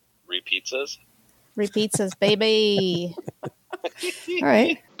pizzas. Free pizzas, baby. All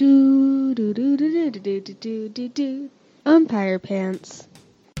right. Do do do do do do do do do do. Umpire pants.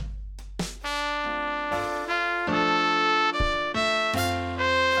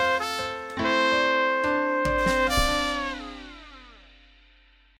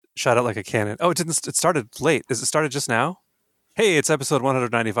 Shot out like a cannon. Oh, it didn't. It started late. Is it started just now? Hey, it's episode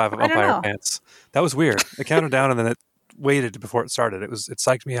 195 of I don't Umpire know. Pants. That was weird. It counted down and then it waited before it started. It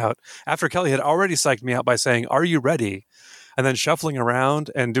psyched me out. After Kelly had already psyched me out by saying, "Are you ready?" and then shuffling around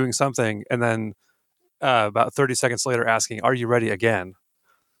and doing something, and then about 30 seconds later asking, "Are you ready?" again.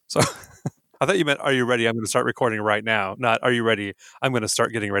 So I thought you meant, "Are you ready? I'm going to start recording right now." Not, "Are you ready? I'm going to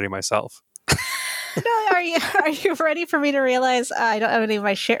start getting ready myself." No, are you ready for me to realize I don't have any of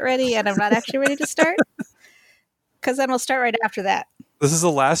my shit ready and I'm not actually ready to start? Because then we'll start right after that. This is the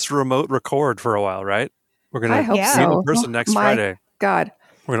last remote record for a while, right? We're going I to hope Yeah. meet so. in person next My Friday. God.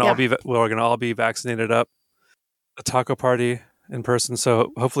 We're going to all be vaccinated up. A taco party in person.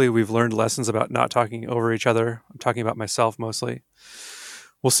 So hopefully we've learned lessons about not talking over each other. I'm talking about myself mostly.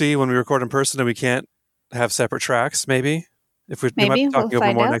 We'll see when we record in person and we can't have separate tracks. Maybe we might Maybe. be talking We'll over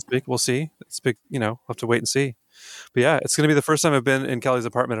find more out. next week. We'll see. It's big. We'll have to wait and see. But yeah, it's going to be the first time I've been in Kelly's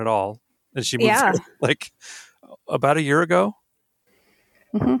apartment at all, and she moved Yeah. here, like about a year ago.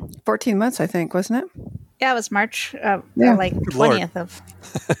 14 months, I think, wasn't it? Yeah, it was March, Yeah. like Good Lord. 20th of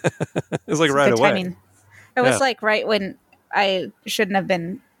It was like It's right good away. timing. It was Yeah. like right when I shouldn't have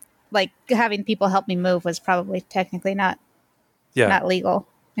been, like, having people help me move was probably technically not legal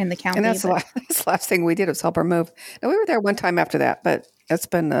in the county. And that's but- the last thing we did was help her move. Now, we were there one time after that, but that's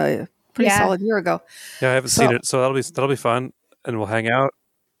been a pretty Yeah. solid year ago. Yeah, I haven't So- seen it, so that'll be fun, and we'll hang out.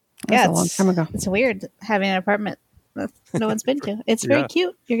 That was yeah, a long time ago. It's weird having an apartment that no one's been to. It's very Yeah.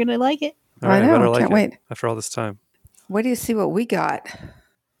 cute. You're going to like it. All I right, know, better like can't it wait. after all this time. Wait do you see what we got?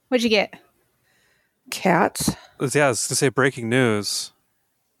 What'd you get? Cats. Yeah, I was gonna say breaking news.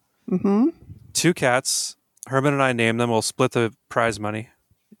 Mm-hmm. 2 cats. Herman and I named them. We'll split the prize money,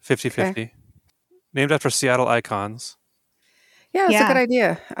 50-50. Named after Seattle icons. Yeah, it's Yeah. a good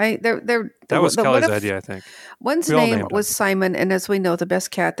idea. That was Kelly's one of- idea, I think. One's We all name named was Simon, and as we know, the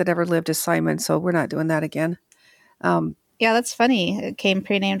best cat that ever lived is Simon, so we're not doing that again. Yeah, that's funny. It came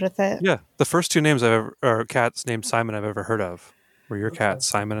pre-named with it. Yeah, the first 2 names cats named Simon I've ever heard of were your cats,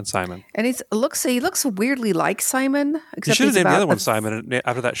 Simon and Simon. And he looks weirdly like Simon, You except should have he's named the about other one a Simon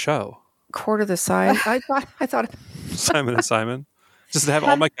after that show. quarter the size. I thought Simon and Simon. Just to have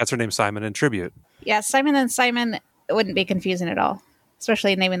all my cats are named Simon in tribute. Yeah, Simon and Simon wouldn't be confusing at all.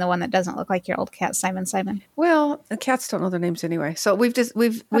 Especially naming the one that doesn't look like your old cat, Simon. well, the cats don't know their names anyway. So we've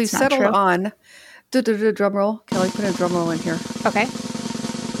not settled true. on drum roll. Kelly, put a drum roll in here. Okay.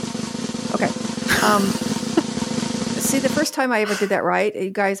 Okay. See, the first time I ever did that right, you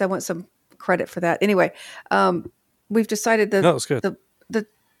guys, I want some credit for that. Anyway, we've decided No, it's good. the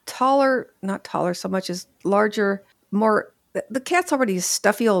taller, not taller so much as larger, more. The cat's already a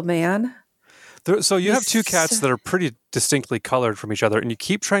stuffy old man. So you have 2 Yes. cats that are pretty distinctly colored from each other, and you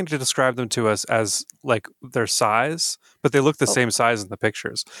keep trying to describe them to us as like their size, but they look the same size in the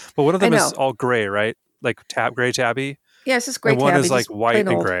pictures. But one of them I is know. all gray, right? Like gray tabby, Yeah, it's just great. and one tabby, is like just white plain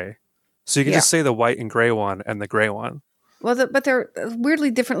and old. gray. So you can Yeah. just say the white and gray one and the gray one. Well, but they're weirdly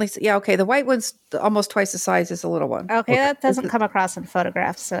differently. Yeah, okay. The white one's almost twice the size as the little one. Okay, that doesn't come across in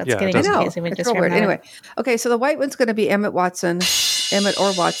photographs, so it's Yeah, it getting doesn't. I know. confusing. when you It's real describe weird. that. Anyway, okay, so the white one's going to be Emmett Watson, Emmett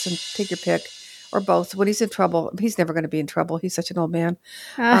or Watson, take your pick, or both. When he's in trouble, he's never going to be in trouble. He's such an old man.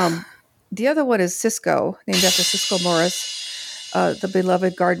 The other one is Cisco, named after Cisco Morris, the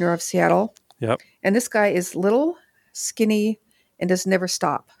beloved gardener of Seattle. Yep. And this guy is little, skinny, and does never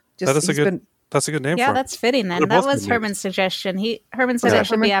stop. That's a he's good That's a good name for yeah, him. that's fitting then. They're That both was good names. Herman's suggestion. Herman said that it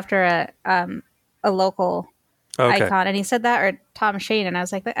should be Herman? after a local Okay. icon, and he said that, or Tom Shane, and I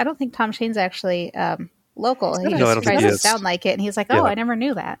was like, I don't think Tom Shane's actually local. He No, I just don't think tries he to is. sound like it, and he's like, oh, Yeah. I never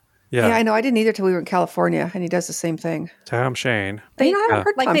knew that. Yeah, Yeah. I know. I didn't either till we were in California, and he does the same thing. Tom Shane. But, you know, I haven't Yeah.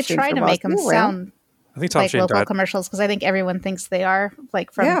 heard Like Tom they Shane try for a to while. make him He's still around. sound I think Tom like Shane local died. commercials because I think everyone thinks they are,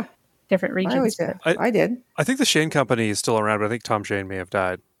 like from Yeah, different I regions. always did. I- I did. I think the Shane Company is still around, but I think Tom Shane may have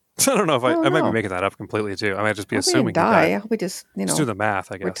died. I don't know if I don't might be know. making that up completely too. I might just be I hope he assuming didn't he die. I died. hope we just, Just do the math,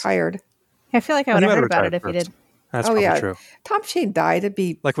 I guess. retired. I feel like I Well, would he have might heard about it retired if he first. did. That's Oh probably yeah, true. Tom Shane died. It'd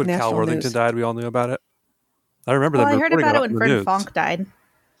be Like when Cal national Worthington news. died, we all knew about it. I remember Well, them I heard reporting about it on when the Vern news. Fonk died.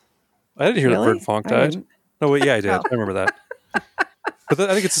 I didn't hear Really? that Vern Fonk I died. didn't. No, wait, yeah, I did. Oh. I remember that. But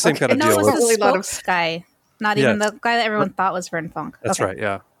I think it's the same kind of No, it deal. was With, the Really a lot of- spokes guy, not Yes. even the guy that everyone thought was Vern Fonk. that's Okay. right,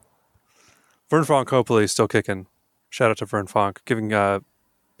 yeah. Vern Fonk hopefully is still kicking. Shout out to Vern Fonk, giving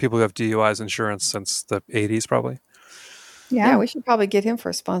people who have DUIs insurance since the 80s, probably. Yeah, we should probably get him for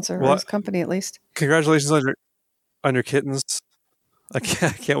a sponsor Well, or his company at least. Congratulations on your kittens. I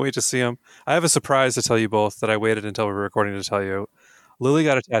can't wait to see them. I have a surprise to tell you both that I waited until we were recording to tell you. Lily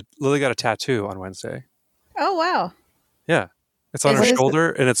got a tattoo on Wednesday. Oh, wow. Yeah. It's on Is her it-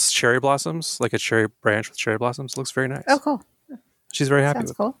 shoulder, and it's cherry blossoms, like a cherry branch with cherry blossoms. It looks very nice. Oh, cool. She's very happy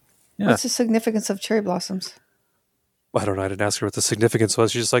Sounds with cool. Yeah. What's the significance of cherry blossoms? it. I don't know. I didn't ask her what the significance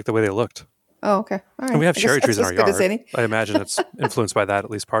was. She just liked the way they looked. Oh, okay. All right. And we have I guess cherry that's trees in as our good as yard. any. I imagine it's influenced by that, at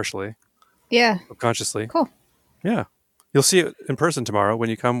least partially, Yeah. subconsciously. Cool. Yeah. You'll see it in person tomorrow when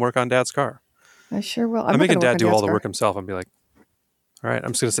you come work on Dad's car. I sure will. I'm not making gonna Dad do on all Dad's the car. work himself and be like, all right,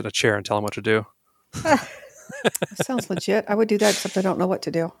 I'm just going to sit in a chair and tell him what to do. Sounds legit. I would do that, except I don't know what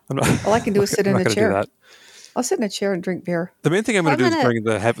to do. I'm not, All I can do is sit I'm in not a gonna do chair. that. I'll sit in a chair and drink beer. The main thing I'm going to do I'm is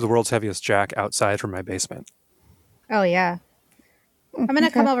gonna- bring the world's heaviest jack outside from my basement. Oh, yeah. I'm going to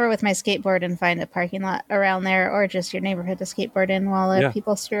come over with my skateboard and find a parking lot around there or just your neighborhood to skateboard in while Yeah.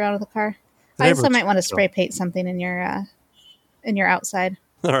 people screw around with the car. The I also neighborhood's might want to chill. spray paint something in your outside.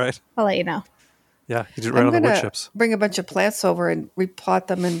 All right. I'll let you know. Yeah, you did right on I'm the wood gonna chips. bring a bunch of plants over and replot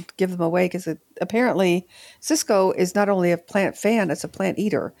them and give them away because apparently Cisco is not only a plant fan, it's a plant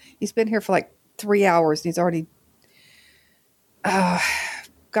eater. He's been here for like 3 hours and he's already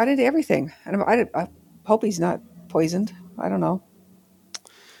got into everything. And I hope he's not poisoned. I don't know.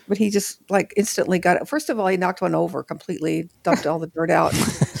 But he just like instantly got it. First of all, he knocked one over completely, dumped all the dirt out.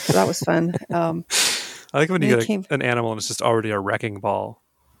 So that was fun. I like when you They get came- an animal and it's just already a wrecking ball.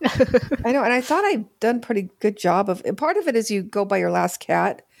 I know. And I thought I'd done pretty good job of and part of it is you go by your last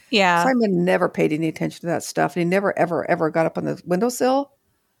cat. Yeah. Simon never paid any attention to that stuff. And he never, ever, ever got up on the windowsill.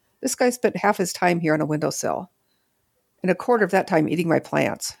 This guy spent half his time here on a windowsill and a quarter of that time eating my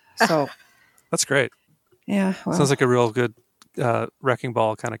plants. So, That's great. yeah. Well, Sounds like a real good wrecking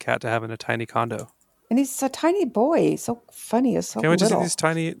ball kind of cat to have in a tiny condo. and he's a tiny boy. He's so funny. He's so Can't wait to little.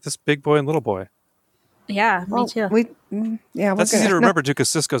 see this big boy and little boy. Yeah, me Well, too. Yeah, That's easy to remember too because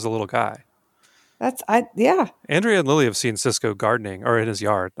Cisco's a little guy. Yeah. Andrea and Lily have seen Cisco gardening or in his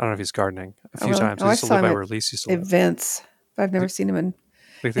yard. I don't know if he's gardening a few really? times. Oh, He I used to saw live by him where at Elise used to live. Events. But I've never seen him in.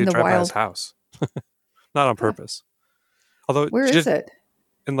 I think in they the drive by his wild. house. Not on purpose. Although Where she is did- it?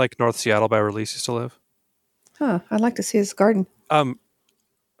 in like North Seattle by where Elise used to live. Huh. I'd like to see his garden.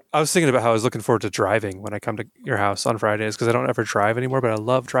 I was thinking about how I was looking forward to driving when I come to your house on Fridays because I don't ever drive anymore, but I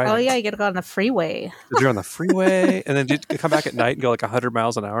love driving. Oh, yeah, you got to go on the freeway. 'Cause you're on the freeway, and then you come back at night and go like 100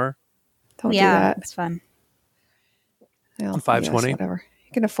 miles an hour. Don't do Yeah, that. it's fun. Well, On 520? yes, whatever.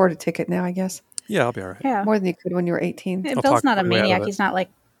 You can afford a ticket now, I guess. Yeah, I'll be all right. Yeah. More than you could when you were 18. Hey, I'll Bill's talk not a my way out of maniac. it. He's not like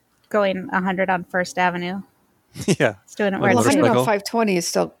going 100 on First Avenue. Yeah, He's doing it Like where a Well, it's safe. 100 on motorcycle? 520 is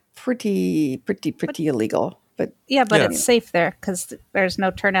still pretty illegal. But Yeah, but Yeah. it's safe there because there's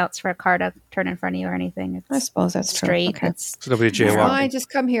no turnouts for a car to turn in front of you or anything. It's I suppose that's true. straight. Okay. It's so nobody Fine, jaywalking. just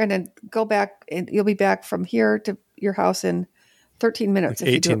come here and then go back, and you'll be back from here to your house in 13 minutes Like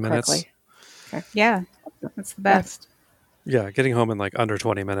if you do 18 it minutes. correctly. yeah, that's the best. Yeah, getting home in like under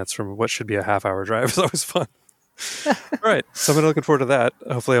 20 minutes from what should be a half-hour drive is always fun. All right, so I'm really looking forward to that.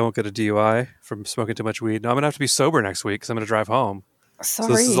 Hopefully, I won't get a DUI from smoking too much weed. Now I'm gonna have to be sober next week because I'm gonna drive home.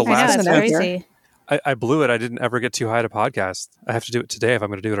 Sorry. this is the I know last it's time. crazy. I blew it. I didn't ever get too high to podcast. I have to do it today if I'm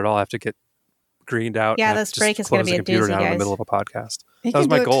going to do it at all. I have to get greened out. Yeah, and I have this to break just is gonna close be the a computer doozy, down in the guys. middle of a podcast. You That was can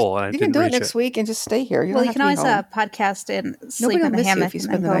my do it- goal, and I you didn't can do it reach next week and just stay here. You Well, don't you have can to be always home. podcast and sleep Nobody will in the miss you hammock if you and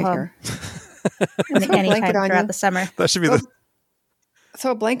spend then the go night home here. anytime blanket on throughout you. the summer. That should be the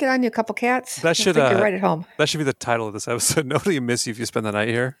Throw a blanket on you, a couple cats. That should, you're right at home. that should be the title of this episode. Nobody will miss you if you spend the night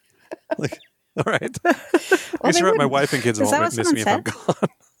here. Like, all right. Well, I they sure my wouldn't. wife and kids Is that won't what miss me if I'm someone gone.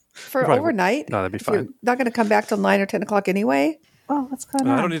 For Probably- overnight. No, that'd be if you're fine. not going to come back till 9 or 10 o'clock anyway. Oh, what's going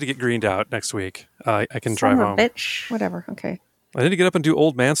I on? don't need to get greened out next week. I can Son drive of a home. bitch. Whatever. Okay. I need to get up and do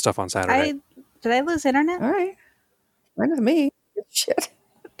old man stuff on Saturday. Did I lose internet? All right. Fine with me. Shit.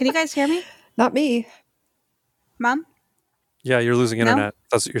 Can you guys hear me, Not me. Mom? Yeah, you're losing No? internet.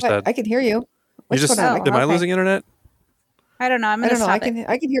 That's what you But said. I can hear you. You What's just going on? Oh, am I okay. losing internet? I don't know. I'm I gonna don't know. I stop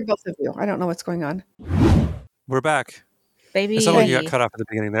it, can hear both of you. I don't know what's going on. We're back. baby. It sounded like you got cut off at the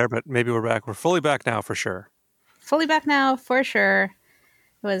beginning there, but maybe we're back. We're fully back now for sure. Fully back now for sure.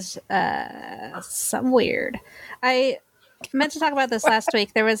 It was something weird. I meant to talk about this last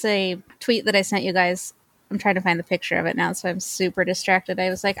week. There was a tweet that I sent you guys. I'm trying to find the picture of it now, so I'm super distracted. I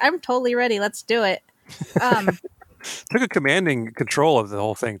was like, I'm totally ready. Let's do it. Took a commanding control of the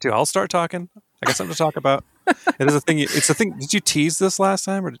whole thing too. I'll start talking. I got something to talk about. It is a thing. It's a thing. Did you tease this last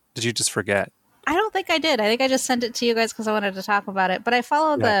time, or did you just forget? I don't think I did. I think I just sent it to you guys because I wanted to talk about it. But I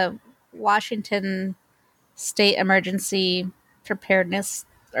follow Yeah. the Washington State Emergency Preparedness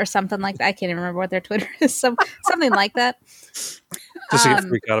or something like that. I can't even remember what their Twitter is. Something like that. Just to get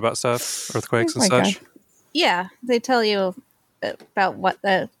freaked out about stuff, earthquakes and my such. God. Yeah, they tell you about what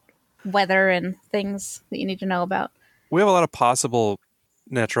the weather and things that you need to know about. We have a lot of possible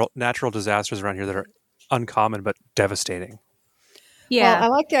natural disasters around here that are uncommon but devastating. Yeah,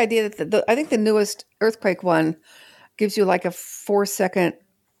 Well, I like the idea that I think the newest earthquake one gives you like a 4-second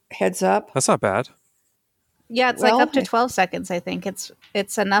heads up. That's not bad. yeah, it's well, like up to 12 seconds. I think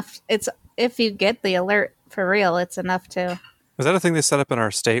it's enough. It's if you get the alert for real, it's enough to. Is that a thing they set up in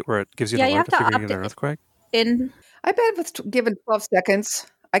our state where it gives you Yeah, an you alert have to if you're getting opt an earthquake? in. I bet with given 12 seconds,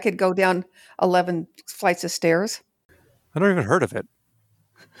 I could go down 11 flights of stairs. I never even heard of it.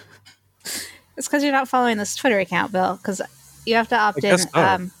 It's because you're not following this Twitter account, Bill. Because you have to I opt in guess so.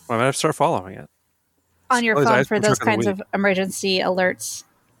 I might have to start following it. on your All these phone ice for cream those truck of the kinds week. of emergency alerts.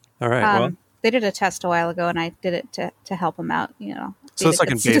 All right. Well, They did a test a while ago, and I did it to help them out. You know, so be it's the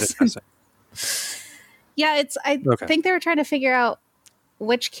like in good beta citizen. testing. Yeah, I Okay. think they were trying to figure out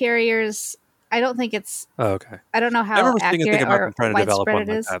which carriers. I don't think it's. Oh, okay. I don't know I how remember seeing a thing accurate about or them trying to develop widespread one it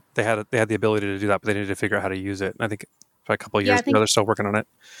like is. that. They had the ability to do that, but they needed to figure out how to use it. And I think for a couple of Yeah, I years think- ago, they're still working on it.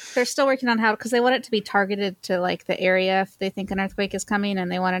 They're still working on how because they want it to be targeted to like the area if they think an earthquake is coming,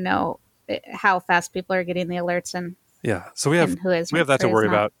 and they want to know how fast people are getting the alerts and Yeah. So we have and who is we have that to who is worry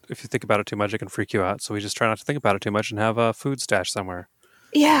not. about. If you think about it too much, it can freak you out. So we just try not to think about it too much and have a food stash somewhere.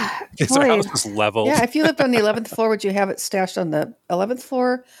 Yeah, It's our boy. house is leveled. Yeah, if you lived on the 11th floor, would you have it stashed on the 11th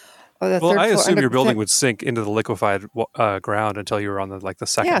floor or the Well, third I floor? assume your building would sink into the liquefied ground until you were on the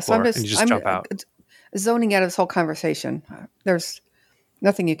second Yeah, so floor, and you just jump out. zoning out of this whole conversation. There's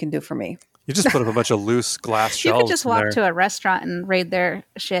nothing you can do for me. You just put up a bunch of loose glass You shelves. could just in walk there. to a restaurant and raid their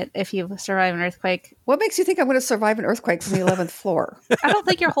shit if you survive an earthquake. What makes you think I'm going to survive an earthquake from the 11th floor? I don't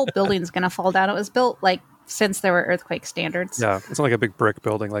think your whole building's going to fall down. It was built like since there were earthquake standards. Yeah, it's not like a big brick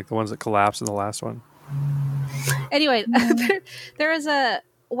building like the ones that collapsed in the last one. Anyway, there is a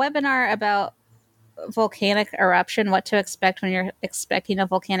webinar about volcanic eruption, what to expect when you're expecting a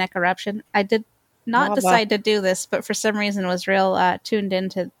volcanic eruption. I did not Lava. decide to do this, but for some reason was real tuned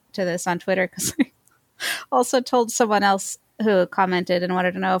into this on Twitter because I also told someone else who commented and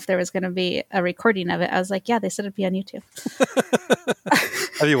wanted to know if there was going to be a recording of it. I was like, yeah, they said it'd be on YouTube.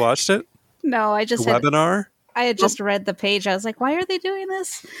 Have you watched it? No, I The just had, webinar? I had just read the page. I was like, why are they doing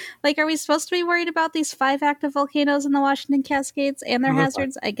this? Like, are we supposed to be worried about these 5 active volcanoes in the Washington Cascades and their No, they're fine.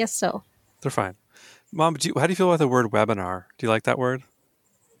 hazards? I guess so. They're fine. Mom, how do you feel about the word webinar? Do you like that word?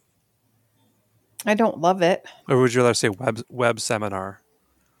 I don't love it. Or would you rather say web seminar?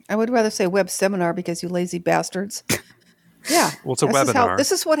 I would rather say web seminar because you lazy bastards. Yeah. Well, it's a This is webinar.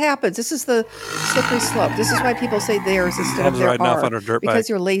 this is what happens. This is the slippery slope. This is why people say theirs instead of Mom's their riding off are, on her dirt because bike.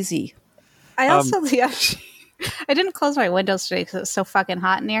 you're lazy. I also, I didn't close my windows today because it's so fucking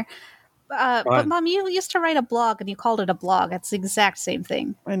hot in here. But Fine. Mom, you used to write a blog and you called it a blog. It's the exact same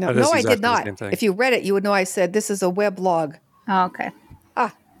thing. I know. That is No, I exactly did the not. same thing. If you read it, you would know I said this is a web log. Oh, okay.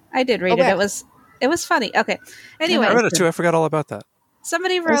 Ah. I did read A it. web. It was funny. Okay. Anyway, I read it too. I forgot all about that.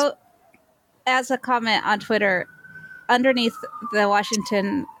 somebody wrote as a comment on Twitter underneath the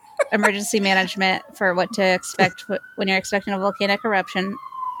Washington emergency management for what to expect when you're expecting a volcanic eruption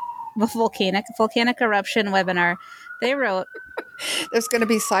webinar. They wrote, There's going to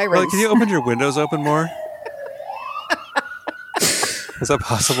be sirens. Really, can you open your windows open more? Is that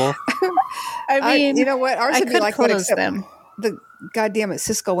possible? I mean, you know what? Ours I would be could like that, close except them. the goddamn it,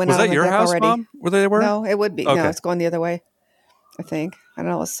 Cisco went Was out that on your the deck house, already. Mom? Where they were? No, it would be. No, Okay. it's going the other way. I think. I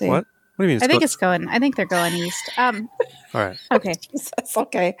don't know. Let's see. What? What do you mean? I think I think they're going east. all right. Okay. That's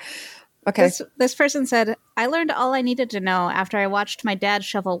okay. Okay. This person said, I learned all I needed to know after I watched my dad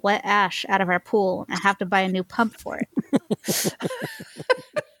shovel wet ash out of our pool and have to buy a new pump for it.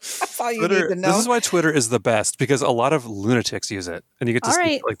 That's all you Twitter, need to know. this is why Twitter is the best because a lot of lunatics use it, and you get to All see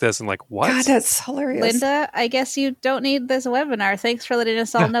right. shit like this and like what? God, that's hilarious. Linda, I guess you don't need this webinar. Thanks for letting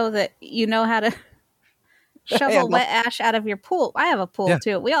us all know that you know how to shovel wet ash out of your pool. I have a pool Yeah.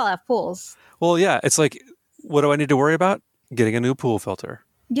 too. We all have pools. Well, yeah, it's like, what do I need to worry about? Getting a new pool filter.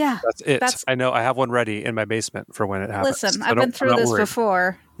 Yeah. That's it. That's- I know. I have one ready in my basement for when it happens. Listen, So I've been I'm through not this worried.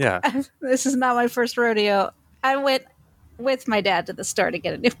 before. Yeah. This is not my first rodeo. I went with my dad to the store to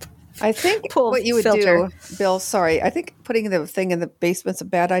get a new I think pool what you would filter. do, Bill, sorry, I think putting the thing in the basement's a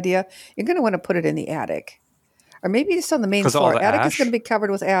bad idea. You're going to want to put it in the attic. Or maybe just on the main 'Cause of all floor. the Attic is ash? going to be covered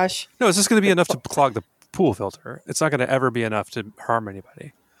with ash. No, it's just going to be enough to clog the pool filter. It's not going to ever be enough to harm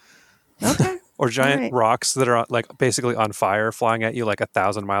anybody. Okay. Or giant All right. rocks that are like basically on fire, flying at you like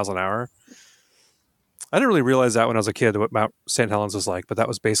 1,000 miles an hour. I didn't really realize that when I was a kid what Mount St. Helens was like, but that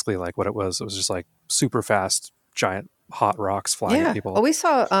was basically like what it was. It was just like super fast, giant hot rocks flying at people. Oh, we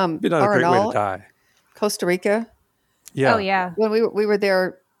saw It'd be not a great way to Arenal, die. Costa Rica. Yeah. Oh yeah. When we were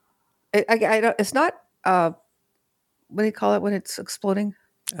there, I don't. It's not. What do you call it when it's exploding?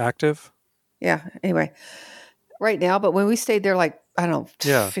 Active. Yeah. Anyway, right now, but when we stayed there, like I don't know,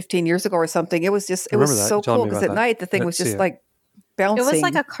 Yeah. 15 years ago or something, it was just I it was remember that. so You telling cool me because about at that. night the I thing didn't was see just it. like bouncing. It was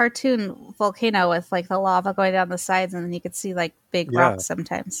like a cartoon volcano with like the lava going down the sides, and then you could see like big Yeah. rocks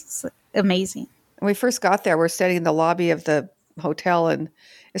sometimes. It's amazing. When we first got there, we're standing in the lobby of the hotel, and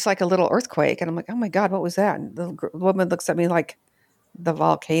it's like a little earthquake, and I'm like, oh my god, what was that? And the woman looks at me like, the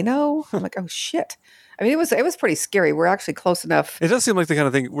volcano. I'm like, oh shit. I mean, it was pretty scary. We're actually close enough. It does seem like the kind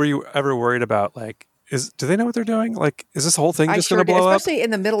of thing. Were you ever worried about like? Do they know what they're doing? Like, is this whole thing I just sure going to did, blow up? especially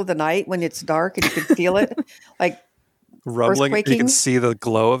in the middle of the night when it's dark and you can feel it, like Rumbling. You earthquaking. can see the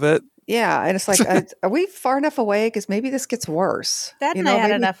glow of it. Yeah, and it's like, are we far enough away? Because maybe this gets worse. That and I had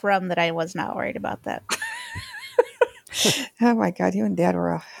maybe- enough rum that I was not worried about that. Oh my god, you and Dad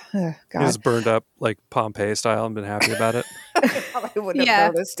were, You God, just burned up like Pompeii style and been happy about it. I wouldn't Yeah.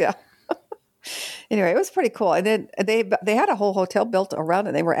 have noticed. Yeah. Anyway, it was pretty cool, and then they had a whole hotel built around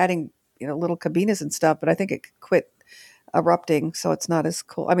it. They were adding little cabinas and stuff, but I think it quit erupting, so it's not as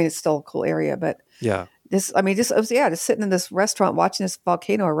cool. I mean, it's still a cool area, but Yeah. just sitting in this restaurant watching this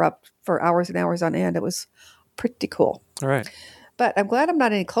volcano erupt for hours and hours on end. It was pretty cool. All right. But I'm glad I'm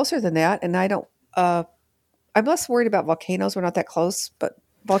not any closer than that, and I don't. I'm less worried about volcanoes. We're not that close, but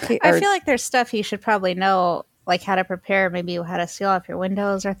I feel like there's stuff you should probably know, like how to prepare, maybe how to seal off your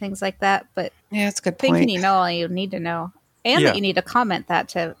windows or things like that. But yeah, that's a good thinking point. you know all you need to know, and Yeah. that you need to comment that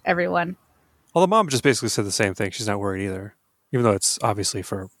to everyone. Well, the mom just basically said the same thing. She's not worried either, even though it's obviously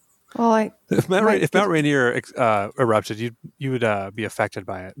for. Well, If Right. Mount Rainier erupted, you would be affected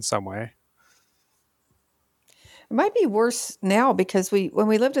by it in some way. it might be worse now because when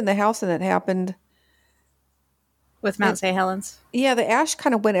we lived in the house and it happened. With Mount St. Helens. Yeah, the ash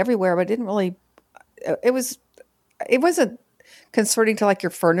kind of went everywhere, but it didn't really. It wasn't concerning to like your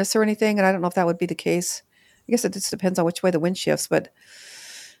furnace or anything, and I don't know if that would be the case. I guess it just depends on which way the wind shifts, but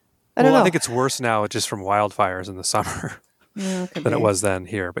I don't know. I think it's worse now just from wildfires in the summer Yeah, it could than it be. was then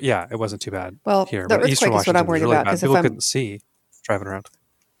here. But yeah, it wasn't too bad Well, here. the But Eastern earthquake is what I'm Washington was worried really about, bad. 'cause if People I'm- couldn't see driving around.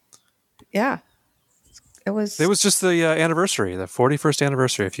 Yeah, it was. It was just the anniversary, the 41st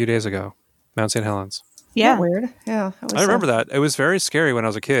anniversary a few days ago, Mount St. Helens. Yeah. weird. Yeah, it was, I remember that. It was very scary when I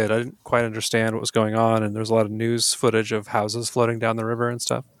was a kid. I didn't quite understand what was going on, and there was a lot of news footage of houses floating down the river and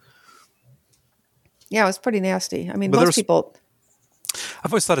stuff. Yeah, it was pretty nasty. I mean, But most there's- people.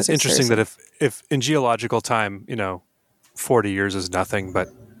 I've always thought it's Took it interesting that if in geological time, 40 years is nothing, but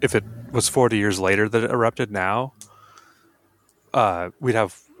if it was 40 years later that it erupted now, we'd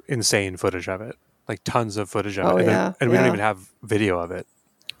have insane footage of it, like tons of footage of Oh, it. yeah, And we don't yeah. even have video of it.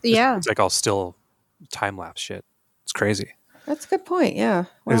 Yeah. It's like all still time lapse shit. It's crazy. That's a good point. Yeah.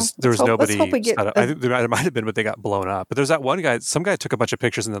 Well, There was nobody. Let's hope we get. set up- I think there might have been, but they got blown up. But there's that one guy. Some guy took a bunch of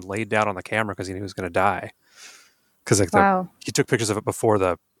pictures and then laid down on the camera because he knew he was going to die. Because Wow. he took pictures of it before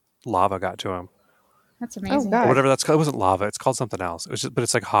the lava got to him, That's amazing. God. or whatever that's called. It wasn't lava. It's called something else. It was just, but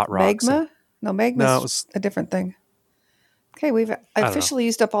it's like hot rocks. magma? No, magma. No, is it was- a different thing. Okay, we've know. officially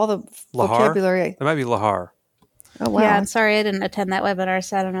used up all the Lahar? vocabulary. It might be Lahar. Oh wow. Yeah, I'm sorry I didn't attend that webinar,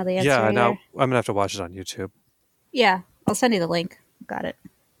 so I don't know the answer. Yeah, either. now I'm gonna have to watch it on YouTube. Yeah, I'll send you the link. Got it.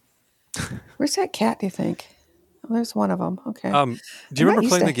 Where's that cat? Do you think? Oh, there's one of them. Okay. Do you I'm not remember used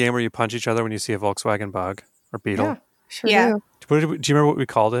playing to- the game where you punch each other when you see a Volkswagen Bug or Beetle? yeah, sure Yeah. do. Do you remember what we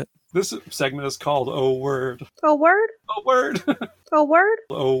called it? This segment is called "Oh Word." A word? Oh word. A word?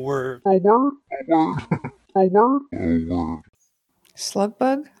 Oh word. Slug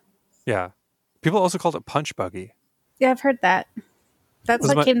bug. Yeah. Yeah. People also called it Punch Buggy. Yeah, I've heard that. That's Was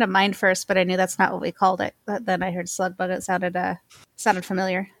what my- came to mind first, but I knew that's not what we called it. But then I heard slug bug. It sounded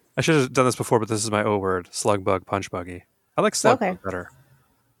familiar. I should have done this before, but this is my O word: Slug Bug, Punch Buggy. I like Slug Okay. Bug better.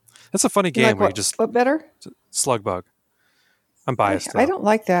 That's a funny You game like where you what? just What better? Slug Bug. I'm biased. I though. don't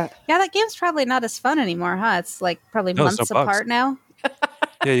like that. Yeah, that game's probably not as fun anymore, huh? It's like probably No, there's months no bugs. apart now.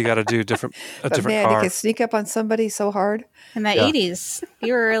 Yeah, you got to do a different But man, car. you can sneak up on somebody so hard. In the Yeah. 80s,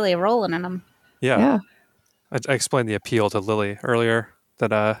 you were really rolling in them. Yeah. Yeah. I explained the appeal to Lily earlier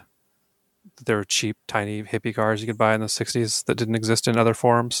that there were cheap, tiny hippie cars you could buy in the 60s that didn't exist in other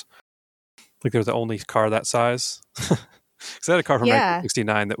forms. Like they were the only car that size. Because I had a car from Yeah.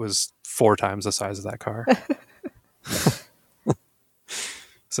 1969 that was 4 times the size of that car.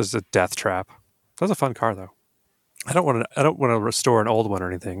 So it's a death trap. That was a fun car though. I don't want to restore an old one or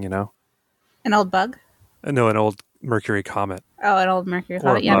anything, An old bug? No, an old Mercury Comet. Oh, an old Mercury Or a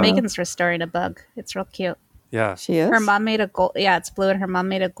Comet. Yeah, bug. Megan's restoring a bug. It's real cute. Yeah. She is. Her mom made a gold. Yeah, it's blue, and her mom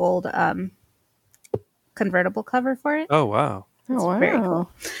made a gold convertible cover for it. Oh wow, It's Oh, wow. very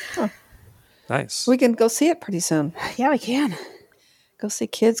cool. nice. We can go see it pretty soon. Yeah, we can. Go see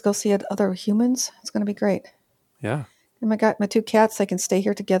kids. Go see other humans. It's going to be great. Yeah, And my 2 cats, they can stay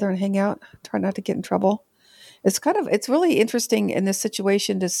here together and hang out. Try not to get in trouble. It's really interesting in this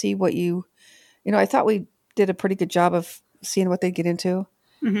situation to see what I thought we did a pretty good job of seeing what they get into.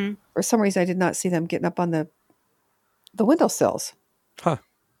 Mm-hmm. For some reason, I did not see them getting up on the windowsills. huh?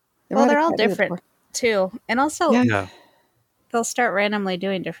 Well, they're all different too, and also Yeah. Yeah, they'll start randomly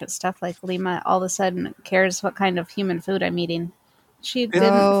doing different stuff. Like Lima, all of a sudden cares what kind of human food I'm eating. She didn't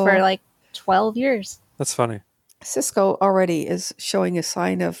for like 12 years. that's funny. Cisco already is showing a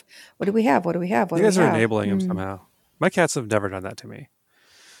sign of, what do we have? What do we have? What You do guys we are have? enabling him somehow. My cats have never done that to me.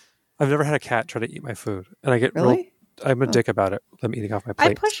 I've never had a cat try to eat my food, and I get Really? I'm a dick about it. Them eating off my I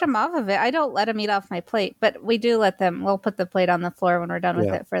plate. push them off of it. I don't let them eat off my plate, but we do let them. We'll put the plate on the floor when we're done with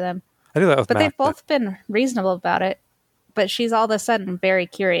Yeah. it for them. I do that with But Mac. they've both been reasonable about it. But she's all of a sudden very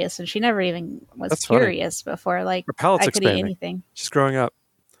curious, and she never even was That's funny. curious before. Like Her palate's I could eat expanding. anything. She's growing up.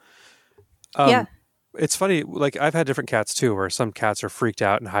 Yeah. It's funny. Like I've had different cats too, where some cats are freaked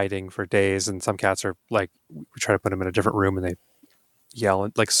out and hiding for days, and some cats are like, we try to put them in a different room and they yell.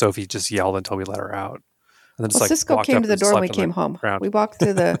 And like Sophie just yelled until we let her out, and then just Well, like Cisco walked came up to the and door when we slept on came the home. ground. We walked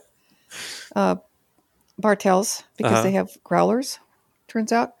to the Bartels because Uh-huh. they have growlers,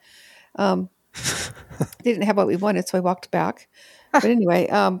 turns out. They didn't have what we wanted, so we walked back. But anyway,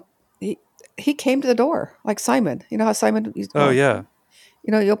 he came to the door like Simon. You know how Simon? Oh yeah,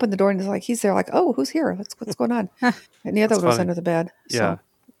 You open the door and it's like he's there, like, oh, who's here? What's going on? And the other That's one was funny. under the bed. yeah. So,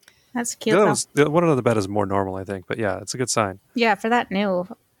 That's The cute. other Though. one's, the one under the bed is more normal, I think. But yeah, it's a good sign. Yeah, for that new.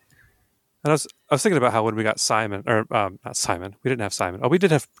 And I was thinking about how when we got Simon, or not Simon, we didn't have Simon. Oh, we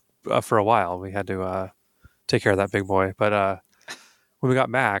did have for a while. We had to take care of that big boy. But when we got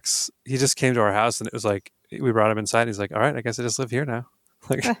Max, he just came to our house, and it was like we brought him inside. And he's like, "All right, I guess I just live here now."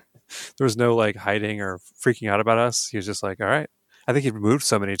 Like there was no like hiding or freaking out about us. He was just like, "All right." I think he moved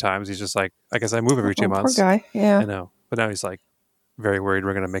so many times. He's just like, "I guess I move every 2 oh, months." poor guy. Yeah. I know, but now he's like very worried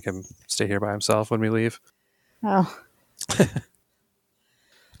we're going to make him stay here by himself when we leave. Oh,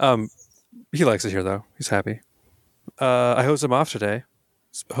 He likes it here though. He's happy. I hosed him off today.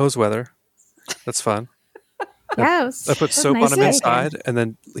 It's hose weather. That's fun. yeah. I put soap nice on him day. inside, and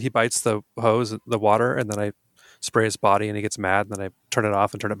then he bites the hose, the water, and then I spray his body, and he gets mad. And then I turn it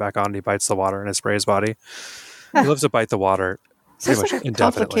off and turn it back on, and he bites the water, and I spray his body. He loves to bite the water So pretty it's much like a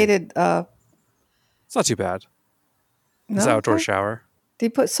indefinitely. complicated. It's not too bad. His No? outdoor Okay. shower. Did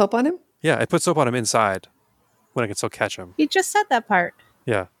you put soap on him? Yeah, I put soap on him inside when I can still catch him. You just said that part.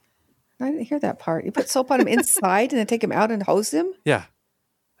 Yeah, I didn't hear that part. You put soap on him inside and then take him out and hose him? yeah,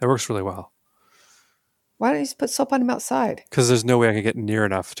 it works really well Why don't you just put soap on him outside? because there's no way I can get near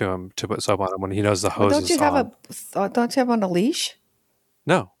enough to him to put soap on him when he knows the Well, hose don't is you have on. don't you have him on a leash?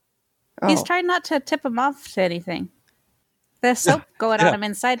 No, He's Oh. trying not to tip him off to anything. The soap going yeah. on him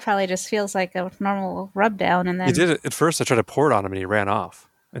inside probably just feels like a normal rub down, and then he did it at first. I tried to pour it on him, and he ran off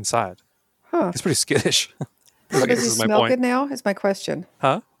inside. Huh. He's pretty skittish. So Like, does this he is my smell point. good now? Is my question.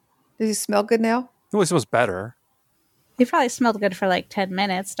 Huh? Does he smell good now? Well, he smells better. he probably smelled good for like 10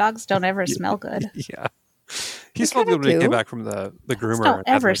 minutes. Dogs don't ever smell good. Yeah. He They smelled kinda good when he came do. back from the groomer. Don't and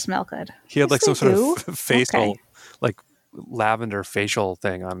had, ever like- smell good. He had like Yes, some they sort of facial, Okay. like lavender facial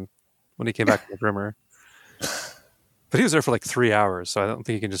thing on when he came back from the groomer. But he was there for like 3 hours, so I don't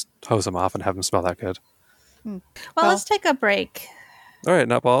think you can just hose him off and have him smell that good. Well, Well- let's take a break. All right,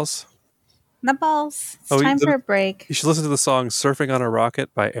 nutballs. Nutballs. It's Oh, time for a break. You should listen to the song "Surfing on a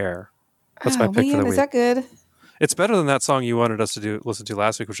Rocket" by Air. That's my Oh, pick for man, the is week. that good? It's better than that song you wanted us to listen to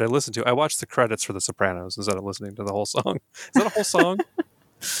last week, which I listened to. I watched the credits for The Sopranos instead of listening to the whole song. Is that a whole song?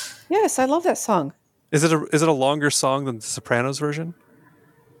 Yes, I love that song. Is it a longer song than the Sopranos version?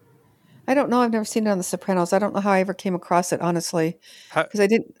 I don't know. I've never seen it on The Sopranos. I don't know how I ever came across it, honestly, How, because I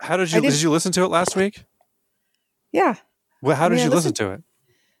didn't. how did I you didn't- did you listen to it last week? Yeah, Well, how did Yeah, you listen listen- to it?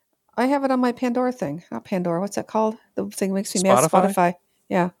 I have it on my Pandora thing. Not Pandora. What's that called? The thing that makes me mad. Spotify? Spotify.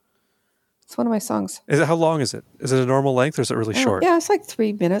 Yeah, it's one of my songs. Is it how long is it? Is it a normal length or is it really Oh, short? yeah, it's like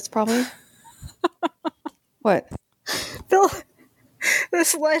 3 minutes probably. What? Bill,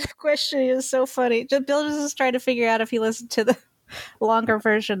 this line of questioning is so funny. Bill is just trying to figure out if he listened to the longer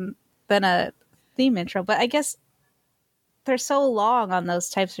version than a theme intro. But I guess they're so long on those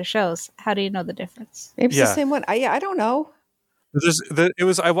types of shows. How do you know the difference? Maybe it's Yeah. the same one. I don't know.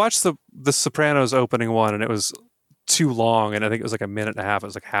 I watched the Sopranos opening one and it was too long, and I think it was like a minute and a half. It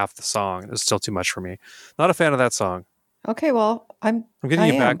was like half the song. It was still too much for me. Not a fan of that song. Okay, well, I'm I'm getting I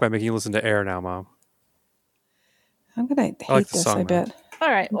you back am. by making you listen to Air now, Mom. I'm gonna hate I like the this. song, I though. bet. All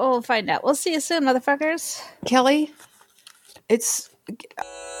right, well, we'll find out. We'll see you soon, motherfuckers. Kelly, it's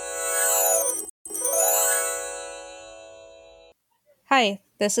Hi,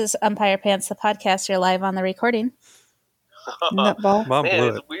 this is Umpire Pants, the podcast. You're live on the recording. nutball. Mom Man, blew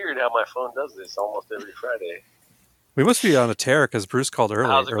it's it. weird how my phone does this almost every Friday. We must be on a tear because Bruce called early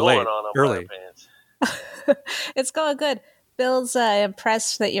How's it or going late. on Early. Pants? It's going good. Bill's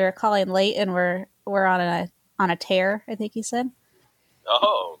impressed that you're calling late, and we're on a tear. I think he said.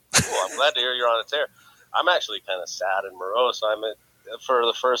 Oh, cool. I'm glad to hear you're on a tear. I'm actually kind of sad and morose. For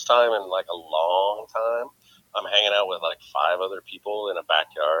the first time in like a long time, I'm hanging out with like 5 other people in a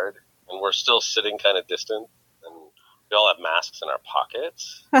backyard, and we're still sitting kind of distant, and we all have masks in our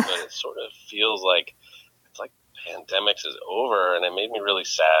pockets, but it sort of feels like it's like pandemics is over, and it made me really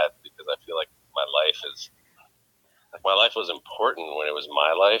sad because I feel like my life was important when it was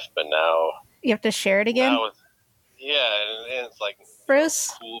my life, but now You have to share it again, now and it's like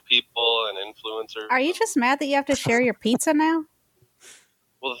Bruce. cool people and influencers. Are you just mad that you have to share your pizza now?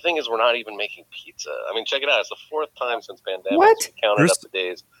 Well, the thing is, we're not even making pizza. I mean, check it out. It's the 4th time since pandemic. What? We counted Bruce- up the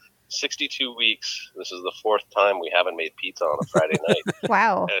days. 62 weeks. This is the 4th time we haven't made pizza on a Friday night.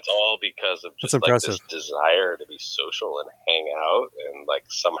 Wow. And it's all because of just That's like this impressive. desire to be social and hang out and like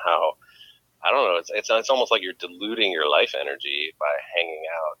somehow, I don't know. It's almost like you're diluting your life energy by hanging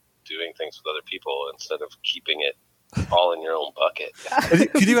out, doing things with other people instead of keeping it all in your own bucket.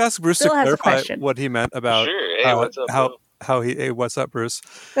 Could you ask Bruce to Bill has a clarify question. what he meant about Sure. Hey, what's up, Bill? hey, what's up, Bruce?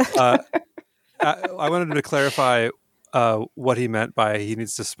 I wanted him to clarify what he meant by he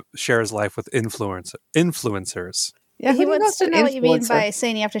needs to share his life with influencers. Yeah, He who wants to know what you mean influencer? by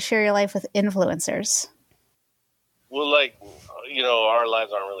saying you have to share your life with influencers. Well, like, our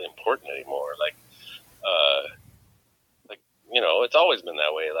lives aren't really important anymore. It's always been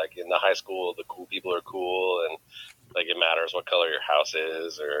that way. Like in the high school, the cool people are cool, and like it matters what color your house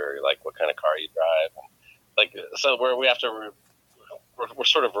is or like what kind of car you drive. And, like, so we have to, we're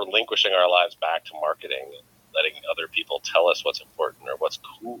sort of relinquishing our lives back to marketing and letting other people tell us what's important or what's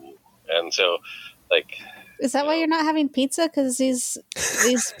cool. And so, like, Is that why you're not having pizza? Because these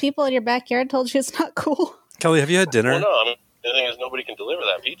people in your backyard told you it's not cool. Kelly, have you had dinner? well, no, I mean, the thing is, nobody can deliver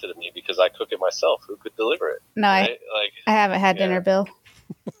that pizza to me because I cook it myself. Who could deliver it? No, Right? Like, I haven't had Yeah. dinner, Bill.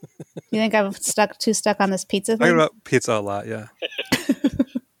 You think I'm too stuck on this pizza Talking thing? about pizza a lot, yeah.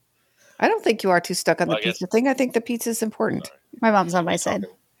 I don't think you are too stuck on the I guess- pizza thing. I think the pizza is important. My mom's on my side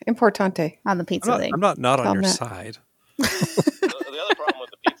Importante. on the pizza thing. I'm not Tell on your Matt. side. The other problem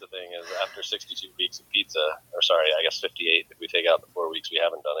with the pizza thing is after 62 weeks of pizza, or sorry, I guess 58 if we take out the 4 weeks we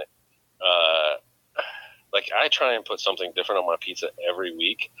haven't done it. Like I try and put something different on my pizza every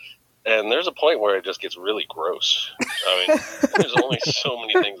week, and there's a point where it just gets really gross. I mean, there's only so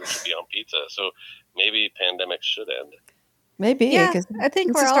many things that should be on pizza, so maybe pandemic should end. Maybe. Yeah, 'cause I think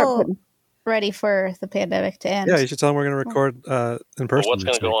let's we're just start all putting- ready for the pandemic to end. Yeah, you should tell them we're going to record in But person. what's going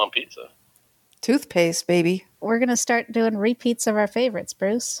next to go week. on pizza? toothpaste, baby. We're going to start doing repeats of our favorites,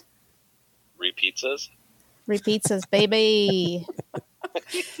 Bruce. Repizzas? Repeats, baby.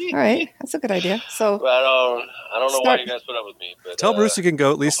 All right, that's a good idea. So I don't know why Start- you guys put up with me. But Tell Bruce you can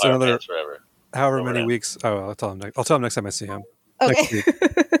go at least Fire another Pants forever. however Over many now. weeks. Oh, I'll tell him. I'll tell him next time I see him. Next Okay. week.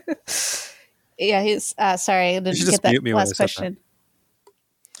 Yeah, he's sorry, I didn't should get just that mute me when I last said that. question.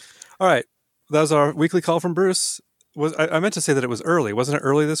 All right, that was our weekly call from Bruce. I meant to say that it was early. Wasn't it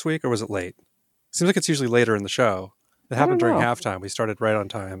early this week, or was it late? Seems like it's usually later in the show. It happened don't during know. halftime. We started right on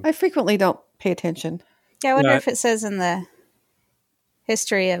time. I frequently don't pay attention. Yeah, I wonder Yeah. if it says in the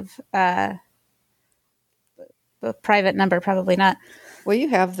history of the private number. Probably not. Well, you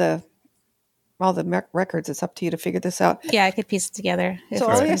have all the records. It's up to you to figure this out. Yeah, I could piece it together. if So it's all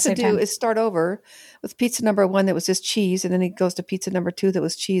at you the have to same do time. is start over with pizza number 1 that was just cheese, and then he goes to pizza number 2 that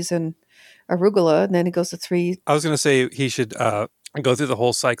was cheese and arugula, and then he goes to 3. I was going to say he should go through the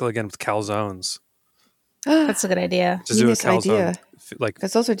whole cycle again with calzones. That's a good idea. Just do a Genius idea. calzone, like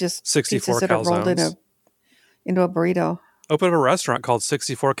Because those are just 64 pizzas that are rolled calzones. into a burrito. Open up a restaurant called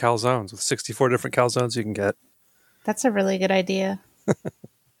 64 Calzones with 64 different calzones you can get. That's a really good idea.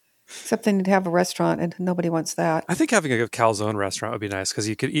 Except they need to have a restaurant, and nobody wants that. I think having a good calzone restaurant would be nice because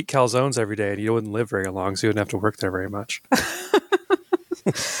you could eat calzones every day and you wouldn't live very long, so you wouldn't have to work there very much.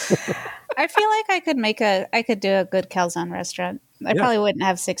 I feel like I could do a good calzone restaurant. I Yeah. probably wouldn't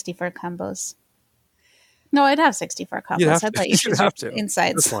have 64 combos. No, I'd have 64 combos. You'd have I to. thought you You'd should have have to. At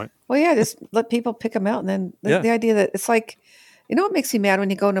insides. this point. Well, yeah, just let people pick them out, and then Yeah. the idea that it's like, you know what makes me mad when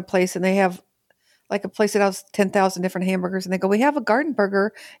you go in a place and they have like a place that has 10,000 different hamburgers, and they go, "We have a garden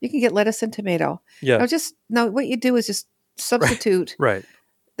burger. You can get lettuce and tomato." Yeah, No. What you do is just substitute right.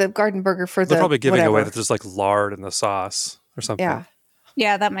 the garden burger for They're the probably giving away whatever. that there's like lard in the sauce or something. Yeah,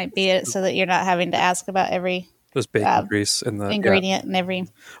 Yeah, that might be it, so that you're not having to ask about every Just bacon grease in the ingredient and every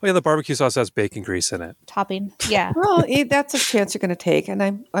Oh yeah, the barbecue sauce has bacon grease in it. topping. Yeah. Well, that's a chance you're going to take, and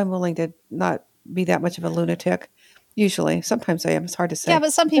I'm willing to not be that much of a lunatic. Usually, sometimes I am. It's hard to say. Yeah,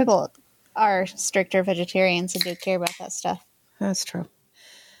 but some people are stricter vegetarians and do care about that stuff. That's true.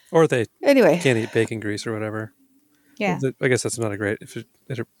 Or they Anyway, can't eat bacon grease or whatever. Yeah. I guess that's not a great if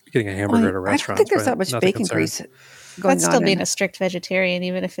you're getting a hamburger at a I restaurant. don't think there's right? that much Nothing bacon concerned. grease going That's still on. being a strict vegetarian,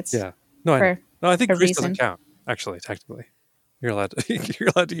 even if it's Yeah. No, for I think a grease reason. doesn't count. Actually, technically, you're allowed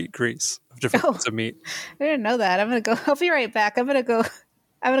to eat grease of different Oh. kinds of meat. I didn't know that. I'm gonna go. I'll be right back. I'm gonna go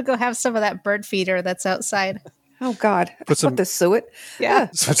have some of that bird feeder that's outside. Oh God! Put some- What the suet? Yeah.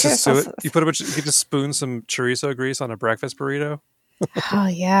 So Okay, just so- so you put you could just spoon some chorizo grease on a breakfast burrito. Oh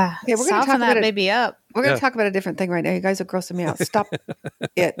yeah. Okay, we're gonna talk Soften that about it. baby up. We're going to Yeah. talk about a different thing right now. You guys are grossing me out. Stop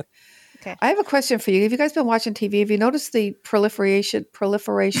it. Okay. I have a question for you. Have you guys been watching TV? Have you noticed the proliferation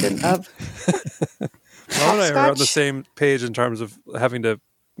of Mom and I are on the Hopscotch? same page in terms of having to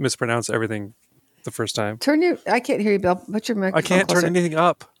mispronounce everything the first time. I can't hear you, Bill. Put your microphone I can't closer. turn anything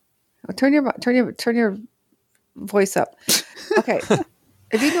up. Turn your voice up. Okay.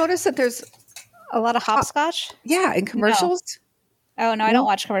 Have you noticed that there's A lot of hopscotch. in commercials? Oh no, I don't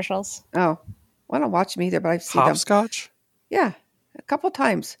watch commercials. Oh, well, I don't watch them either, but I've seen them. Hopscotch? Yeah, a couple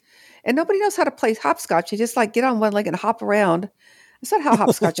times. And nobody knows how to play hopscotch. You just like get on one leg and hop around. That's not how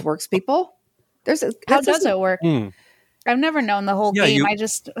hopscotch works, people. How does it work? Hmm. I've never known the whole Yeah, game. you- I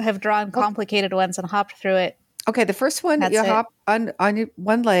just have drawn complicated ones and hopped through it. Okay, the first one That's you it. hop on your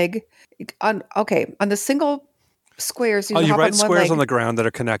one leg. On the single squares you Oh, you hop write on one squares leg. on the ground that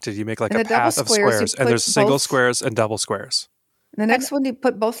are connected. You make like And a the double path of squares, you squares, and put there's single both- squares and double squares. The next one you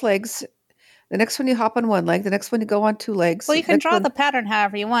put both legs. The next one you hop on one leg. The next one you go on two legs. Well, you can Next draw one- the pattern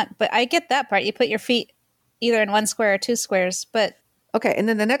however you want, but I get that part. You put your feet either in one square or two squares, but Okay, and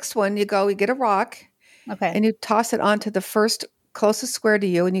then the next one you get a rock okay. and you toss it onto the first closest square to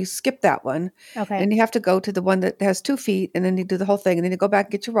you, and you skip that one. Okay. And you have to go to the one that has 2 feet, and then you do the whole thing, and then you go back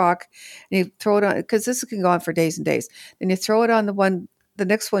and get your rock, and you throw it on, because this can go on for days and days. Then you throw it on the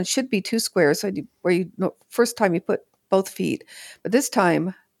next one should be 2 squares, so first time you put both feet, but this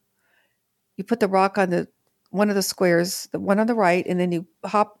time you put the rock on one of the squares, the one on the right, and then you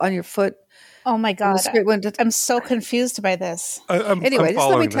hop on your foot. Oh my on the god. straight one to- I'm so confused by this. I'm Anyway, just let me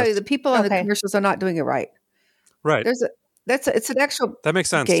following tell you, this. the people on the Okay. commercials are not doing it right. Right. It's an actual That makes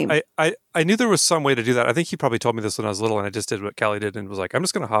sense. game. I knew there was some way to do that. I think he probably told me this when I was little, and I just did what Callie did and was like, I'm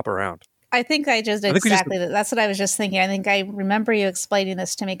just going to hop around. I think I just did I think we just- exactly that. That's what I was just thinking. I think I remember you explaining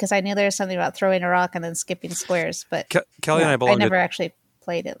this to me because I knew there was something about throwing a rock and then skipping squares, but Callie and I I belong never to actually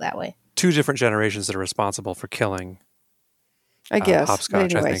played it that way. 2 different generations that are responsible for killing I guess. But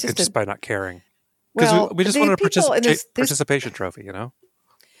hopscotch, anyway, I it's think, just just a- by not caring. Because well, we just the wanted a people in this- participation trophy, you know?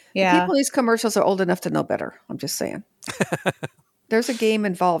 Yeah. People in these commercials are old enough to know better. I'm just saying. There's a game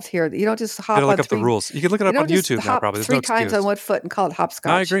involved here. You don't just You hop gotta on look up the three- rules. You can look it you up on don't just YouTube now, hop probably. There's 3 no times excuse. on one foot and call it hopscotch.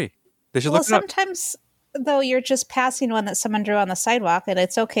 No, I agree. They should Well, look it up. sometimes though you're just passing one that someone drew on the sidewalk, and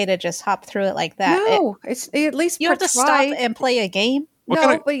it's okay to just hop through it like that. No, it's at least You have to try. stop and play a game. What No,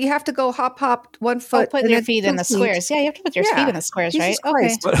 kind of- but you have to go hop 1 Oh, foot. put and your then feet in 2 the squares. Yeah, you have to put your Yeah. feet in the squares, Jesus right?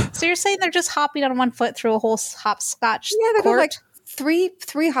 Christ. Okay. So you're saying they're just hopping on one foot through a whole hopscotch Yeah, they're court? like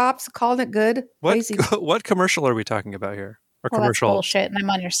three hops, calling it good. What, Crazy. what commercial are we talking about here? Or Well, that's commercial? bullshit, and I'm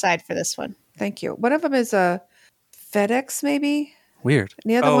on your side for this one. Thank you. One of them is a FedEx, maybe. Weird. And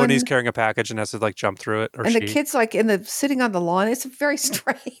the other Oh, one, and he's carrying a package and has to like jump through it, or and she. the kid's like sitting on the lawn. It's very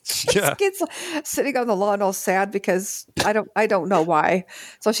strange. Yeah. This kid's sitting on the lawn all sad because I don't know why.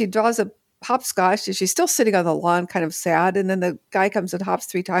 So she draws a hopscotch and she's still sitting on the lawn, kind of sad. And then the guy comes and hops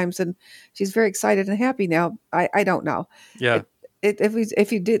 3 times, and she's very excited and happy now. I don't know. Yeah.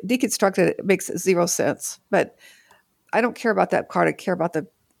 If you deconstruct it, it makes 0 sense. But I don't care about that card. I care about the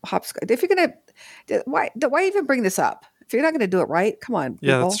hopscotch. If you're gonna, why even bring this up? If you're not going to do it right, come on.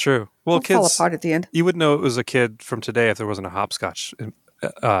 Yeah, people. that's true. Well, Don't fall kids, apart at the end. you would know it was a kid from today if there wasn't a hopscotch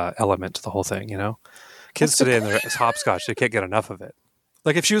element to the whole thing, you know? Kids today and there's hopscotch, they can't get enough of it.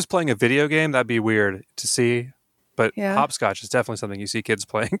 Like if she was playing a video game, that'd be weird to see. But Yeah. hopscotch is definitely something you see kids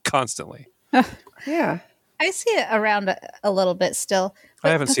playing constantly. Yeah. I see it around a little bit still. I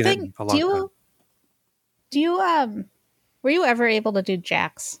But haven't the seen it in a long time. Do you were you ever able to do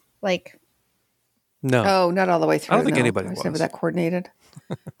jacks? Like No. Oh, not all the way through. I don't think no. anybody I was never was. that coordinated.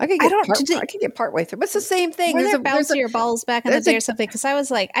 I could I get don't- part, did- I could get part way through. But it's the same thing. were There's there a, there's a, bouncier balls back in the there's a- day or something? Because I was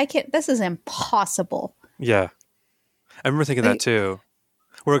like, I can't. This is impossible. Yeah. I remember thinking that too.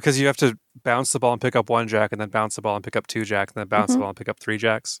 Where because you have to bounce the ball and pick up 1 jack and then bounce the ball and pick up 2 jacks and then bounce the ball and pick up 3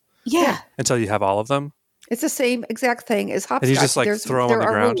 jacks Yeah. until you have all of them. It's the same exact thing as hopscotch. And you just like throw them on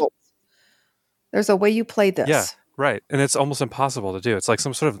the ground. Rules. There's a way you play this. Yeah, right. And it's almost impossible to do. It's like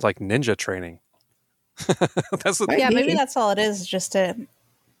some sort of like ninja training. That's what, Yeah, maybe that's all it is, just to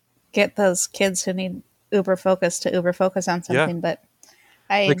get those kids who need uber focus to uber focus on something. But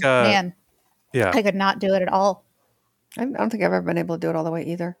I could not do it at all. I don't think I've ever been able to do it all the way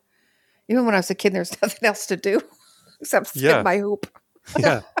either. Even when I was a kid, there's nothing else to do except spin my hoop.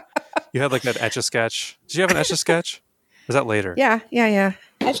 Yeah. You had like that Etch-a-Sketch. Did you have an Etch-a-Sketch? Was that later? Yeah.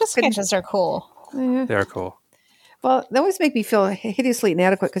 Etch-a-Sketches are cool. Yeah. They are cool. Well, they always make me feel hideously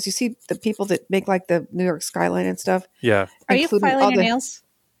inadequate because you see the people that make like the New York skyline and stuff. Yeah. Are you filing your nails?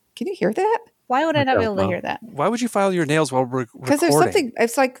 Can you hear that? Why would I not be able to hear that? Why would you file your nails while we're recording? Because there's something,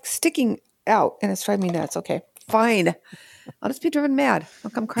 it's like sticking out and it's driving me nuts. Okay, fine. I'll just be driven mad.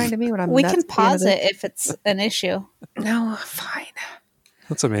 Don't come crying to me when I'm We nuts can at the end of pause it if it's an issue. No, fine.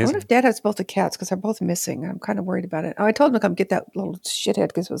 That's I amazing. wonder if Dad has both the cats because they're both missing. I'm kind of worried about it. Oh, I told him to come get that little shithead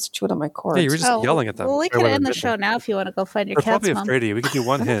because it was chewing on my cords. Yeah, you were just yelling at them. Well, we could end the show now if you want to go find your They're cats, probably Mom. afraid of you. We could do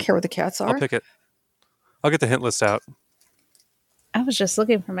one I don't hint. care where the cats are. I'll pick it. I'll get the hint list out. I was just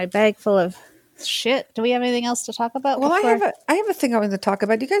looking for my bag full of shit. Do we have anything else to talk about? Well, I have a thing I wanted to talk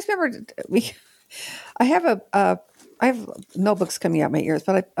about. Do you guys remember? I have notebooks coming out my ears,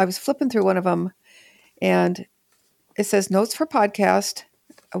 but I was flipping through one of them, and it says notes for podcast.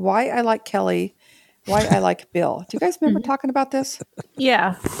 Why I like Kelly. Why I like Bill. Do you guys remember talking about this?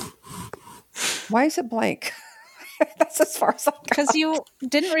 Yeah. Why is it blank? That's as far as I got. Because you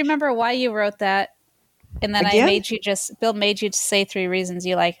didn't remember why you wrote that, and then Again? Bill made you say 3 reasons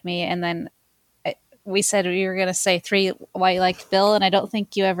you like me, and then we said we were going to say 3 why you liked Bill, and I don't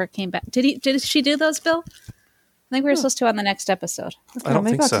think you ever came back. Did she do those, Bill? I think we were supposed to on the next episode. I don't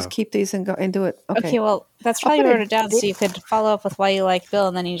maybe think I'll so. just keep these and go and do it. Okay, well, that's probably put wrote a it down so date. you could follow up with why you like Bill,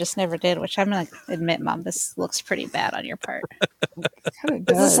 and then you just never did, which I'm going to admit, Mom, this looks pretty bad on your part. Kind of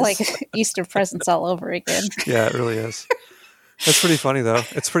This does. is like Easter presents all over again. Yeah, it really is. It's pretty funny though.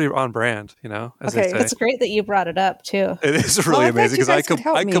 It's pretty on brand, you know. As Okay, they say. It's great that you brought it up, too. It is Well, really I thought amazing you because guys could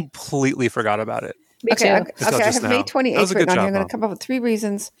help I me. completely forgot about it. Me Okay, too. okay. Until I just have May now. 28th That was a written good on here. job, I'm going Mom. to come up with 3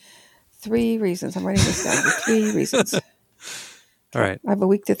 reasons. 3 reasons. I'm writing this down. 3 reasons. All right. I have a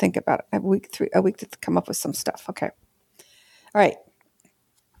week to think about it. I have a week to come up with some stuff. Okay. All right.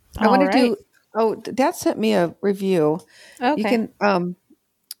 I want to do. Oh, Dad sent me a review. Okay. You can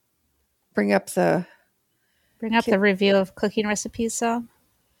bring up the. Bring up the review of cooking recipes, so.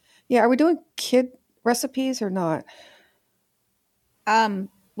 Yeah, are we doing kid recipes or not?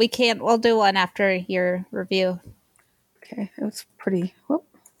 We can't. We'll do one after your review. Okay, it's pretty. Whoop.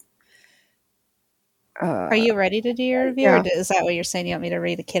 Are you ready to do your review, yeah. or is that what you're saying? You want me to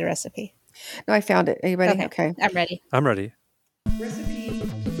read a kid recipe? No, I found it. Are you ready? Okay. I'm ready. I'm ready.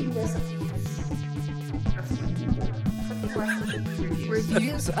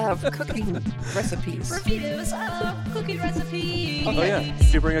 Reviews of cooking recipes. Reviews of cooking recipes. Oh yeah.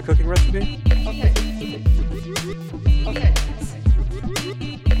 Did you bring a cooking recipe? Okay. Okay.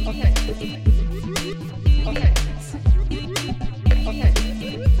 Okay.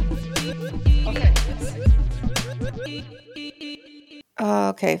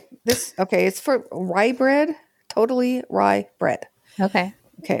 Okay. Okay. It's for rye bread. Totally rye bread. Okay.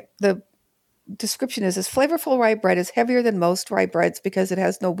 Okay. The description is this flavorful rye bread is heavier than most rye breads because it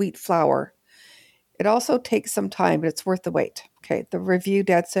has no wheat flour. It also takes some time, but it's worth the wait. Okay. The review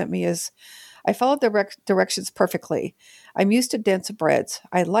Dad sent me is I followed the directions perfectly. I'm used to dense breads.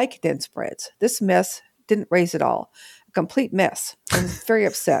 I like dense breads. This mess didn't raise it all. A complete mess. I was very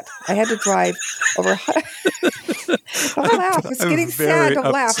upset. I had to drive over. Don't laugh. It's I'm getting very sad.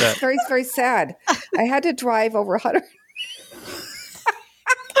 Don't laugh. upset. It's very, very sad. I had to drive over 100.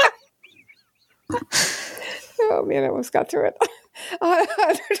 Oh man, I almost got through it.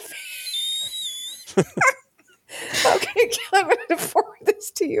 100 Okay, I'm going to forward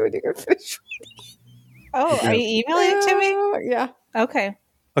this to you and you can finish. Oh, are you emailing it to me? Yeah. Okay.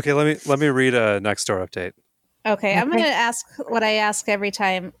 Okay, let me read a next door update. Okay. I'm going to ask what I ask every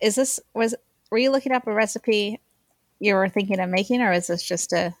time. Were you looking up a recipe you were thinking of making, or is this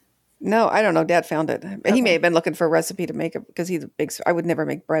just a? No, I don't know. Dad found it. He may have been looking for a recipe to make it because he's a big. I would never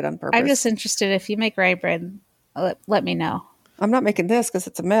make bread on purpose. I'm just interested. If you make rye bread, let me know. I'm not making this because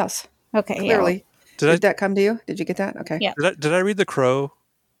it's a mess. Okay. Clearly. Did Did that come to you? Did you get that? Okay. Yeah. Did I read the crow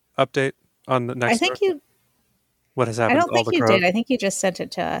update on the next? I think door? you. What has I happened? don't to all think the you crows? did. I think you just sent it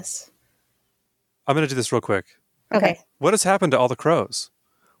to us. I'm going to do this real quick. Okay. What has happened to all the crows?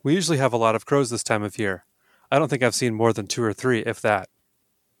 We usually have a lot of crows this time of year. I don't think I've seen more than 2 or 3, if that.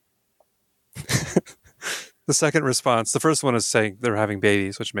 The second response, the first one is saying they're having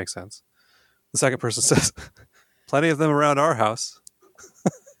babies, which makes sense. The second person says, plenty of them around our house.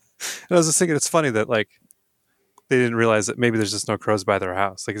 And I was just thinking, it's funny that like they didn't realize that maybe there's just no crows by their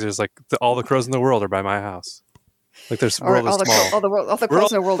house. Like there's like all the crows in the world are by my house. Like there's Or world is small. all the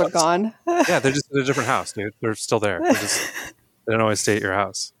crows in the world are gone. Yeah, they're just in a different house, dude. They're still there. They don't always stay at your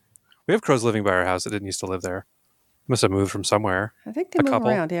house. We have crows living by our house that didn't used to live there. Must have moved from somewhere. I think they move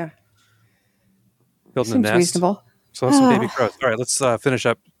around. Yeah, Building seems a nest. reasonable. So that's some baby crows. All right, let's finish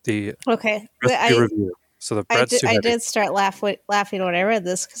up the Okay. recipe review. So the bread's too I heavy. did start laughing when I read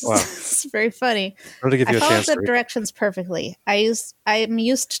this because Wow. it's very funny. I wanted to give you I a followed chance the to read. directions perfectly. I'm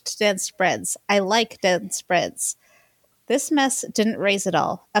used to dense breads. I like dense breads. This mess didn't raise at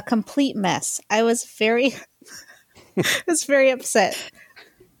all. A complete mess. I was very upset.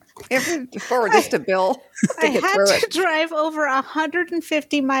 Forward this to Bill. I had to drive over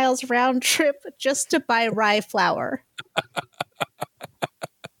 150 miles round trip just to buy rye flour.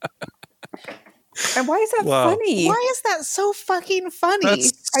 And why is that Wow. funny? Why is that so fucking funny?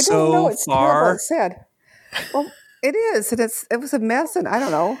 That's I don't know. so It's terrible. far. It said. Well, it is, and it was a mess, and I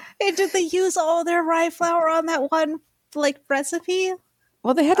don't know. And did they use all their rye flour on that one recipe?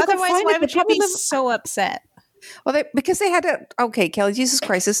 Well, they had to go Otherwise, find why it. would They you probably be live- so upset? Well, because they had to. Okay, Kelly, Jesus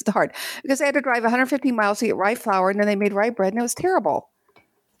Christ, this is hard. Because they had to drive 150 miles to get rye flour, and then they made rye bread, and it was terrible.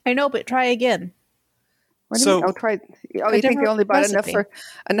 I know, but try again. What do you mean? So- Oh, try. Oh, you think different they only bought recipe.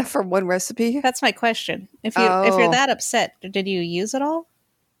 enough for one recipe? That's my question. If Oh. you're that upset, did you use it all?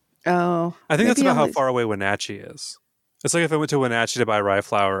 Oh, I think that's maybe about how only- far away Wenatchee is. It's like if I went to Wenatchee to buy rye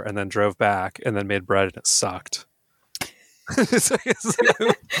flour and then drove back and then made bread and it sucked. It's like,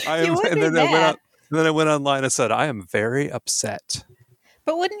 You would and be then I went mad. on, and then I went online and said, I am very upset.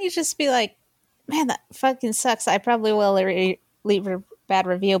 But wouldn't you just be like, man, that fucking sucks. I probably will leave a bad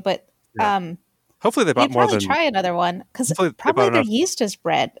review, but Yeah. Hopefully they bought you'd more probably than try another one because Hopefully they probably bought their enough. yeast is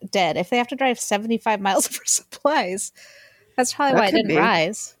dead. If they have to drive 75 miles for supplies, that's probably That why it could didn't be.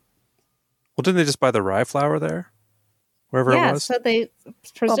 rise. Well, didn't they just buy the rye flour there? Wherever Yeah, it was? so they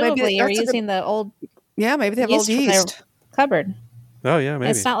presumably are that's a good- using the old Yeah, maybe they have yeast old from their yeast. cupboard. Oh yeah,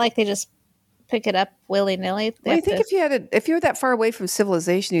 maybe. It's not like they just pick it up willy nilly. Well, you think if you were that far away from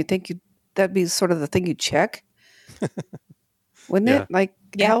civilization, you'd think that'd be sort of the thing you'd check, wouldn't Yeah. it? Like,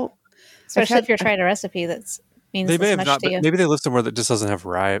 Yeah. how? especially had- if you're trying a recipe that means They may this have much not, to but you. maybe they live somewhere that just doesn't have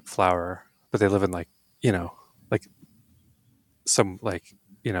rye flour, but they live in like, like some like,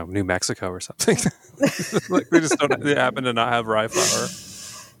 New Mexico or something. Like they just don't, they happen to not have rye flour.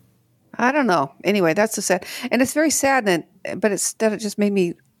 I don't know. Anyway, that's so sad, and it's very sad. But it just made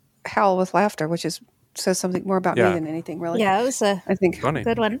me howl with laughter, which says something more about Yeah. me than anything, really. Yeah, it was a I think. Funny.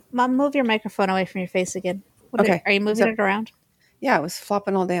 good one. Mom, move your microphone away from your face again. Okay. Are you moving it around? Yeah, it was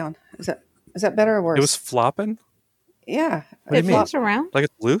flopping all down. Is that better or worse? It was flopping? Yeah. What do you mean? Flops around? Like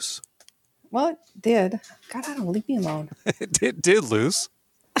it's loose? Well, it did. God, I don't leave me alone. It did loose.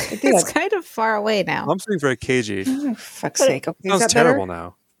 It did. It's kind of far away now. I'm being very cagey. Oh, fuck's sake. Okay, is Sounds that terrible better?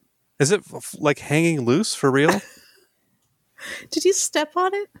 now. Is it like hanging loose for real? Did you step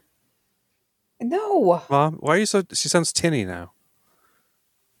on it? No, Mom, why are you so, she sounds tinny now.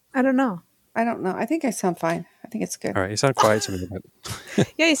 I don't know. I don't know. I think I sound fine. I think it's good. All right, you sound quiet to me.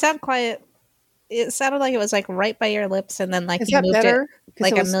 But Yeah, you sound quiet. It sounded like it was like right by your lips, and then like Is you that moved better? it 'Cause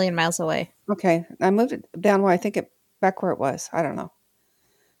like it was- a million miles away. Okay, I moved it down where I think back where it was. I don't know.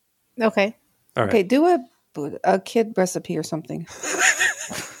 Okay. all right. Okay, do a kid recipe or something.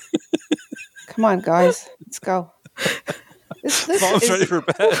 Come on, guys, let's go. This Mom's ready for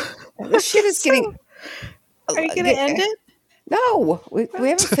bed. this shit is getting. Are you going to end it? No, we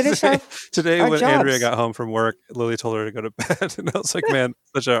haven't finished our. Today our when jobs. Andrea got home from work, Lily told her to go to bed. And I was like, man,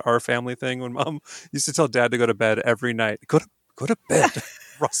 such our family thing when Mom used to tell Dad to go to bed every night. Go to bed.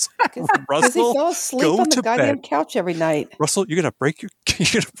 Russell. Because he Russell, fell asleep go on the to goddamn bed. couch every night. Russell, you're gonna break your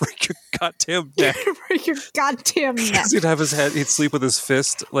goddamn neck. Break your goddamn neck. Because he'd have his head, he'd sleep with his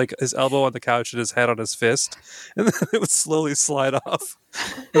fist, like his elbow on the couch and his head on his fist, and then it would slowly slide off.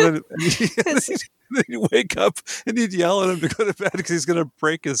 And then he'd wake up and he'd yell at him to go to bed because he's gonna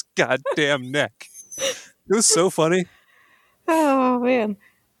break his goddamn neck. It was so funny. Oh, man.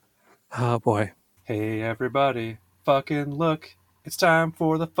 Oh boy. Hey everybody, fucking look. It's time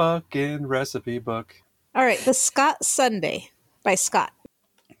for the fucking recipe book. All right. The Scott Sunday by Scott.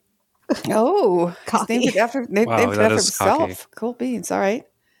 Oh, he's Cocky. named it after, named Wow, it that after is himself. cocky. Cool beans. All right.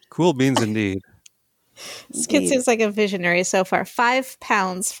 Cool beans indeed. This kid Indeed. seems like a visionary so far. 5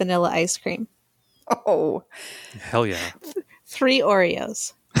 pounds vanilla ice cream, Oh, Hell yeah. 3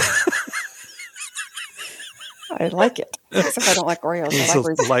 Oreos, I like it. Except I don't like Oreos. I It's like a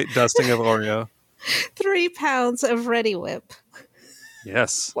Reese's. light dusting of Oreo. 3 pounds of Ready Whip,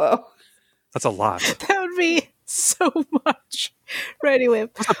 Yes. Whoa. That's a lot. That would be so much. Ready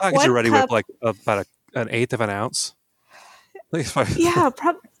Whip. What's a package One of Ready Whip? cup- Like about an eighth of an ounce? Like if I- Yeah,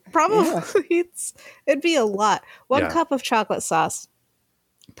 probably. Yeah. It'd be a lot. One Yeah. cup of chocolate sauce.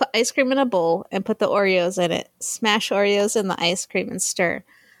 Put ice cream in a bowl and put the Oreos in it. Smash Oreos in the ice cream and stir.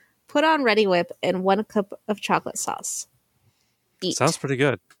 Put on Ready Whip and 1 cup of chocolate sauce. Eat. Sounds pretty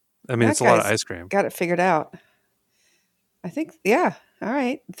good. I mean, That it's a lot of guy's ice cream. Got it figured out. I think, yeah. All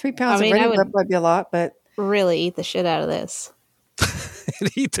right. 3 pounds I mean, of I Ready would- Whip might be a lot, but Really eat the shit out of this. And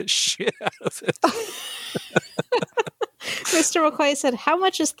eat the shit out of it. Mr. McCoy said, "How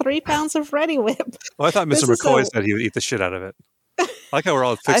much is 3 pounds of Ready Whip?" Well, I thought This Mr. is McCoy a- said he would eat the shit out of it. I like how we're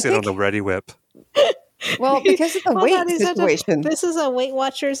all I fixated on think- the Ready Whip. well, because of the Hold weight on, he said, situation. This is a Weight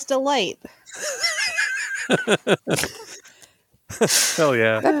Watcher's delight. Hell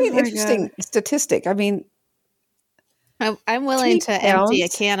yeah. That'd be Oh an my interesting statistic. I mean, I'm willing 3 to empty a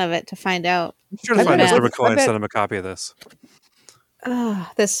pounds? can of it to find out. I'm sure to I find bet- Mr. I McCoy and bet- send him a copy of this.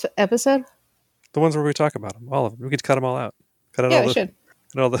 This episode? The ones where we talk about them. All of them. We could cut them all out. Cut out Yeah, all we the, should.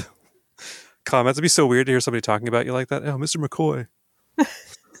 cut all the comments. It'd be so weird to hear somebody talking about you like that. Oh, Mr. McCoy.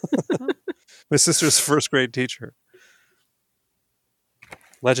 My sister's first grade teacher.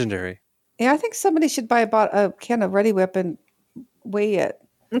 Legendary. yeah, I think somebody should buy a can of Ready Whip and weigh it.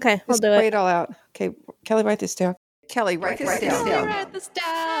 Okay, we'll Just do weigh it. it all out. Okay, Kelly, write this down. Kelly, write this down. Write this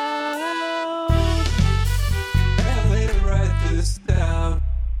down.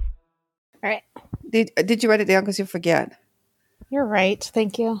 All right. Did you write it down because you forget? You're right.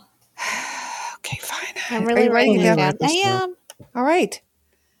 Thank you. Okay, fine. I'm Are really you writing it down? down. Write this I down. am. All right.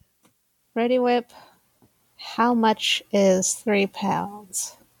 Ready Whip. How much is 3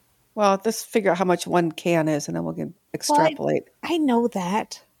 pounds? Well, let's figure out how much 1 can is, and then we can extrapolate. I know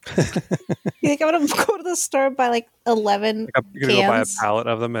that. You think I'm going to go to the store and buy like 11 You're going to go buy a cans? pallet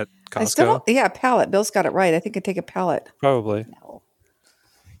of them at I still Costco? don't, yeah, pallet. Bill's got it right. I think I'd take a pallet. Probably. No.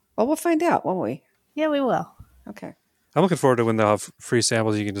 Well, we'll find out, won't we? Yeah, we will. Okay. I'm looking forward to when they'll have free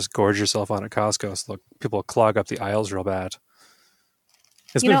samples you can just gorge yourself on at Costco. So people will clog up the aisles real bad.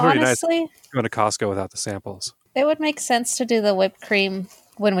 It's been pretty honestly, nice going to Costco without the samples. it would make sense to do the whipped cream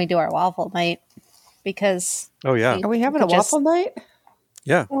when we do our waffle night because Oh, yeah. Are we having a Just- waffle night?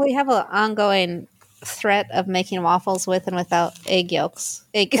 Yeah. we have an ongoing threat of making waffles with and without egg yolks.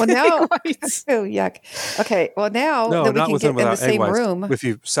 Well, now- whites. Oh, yuck. Okay. Well, now No, that we not can with get them in the without egg same whites. room. If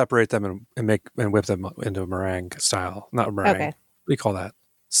you separate them and whip them into a meringue style. Not meringue. Okay. What do you call that?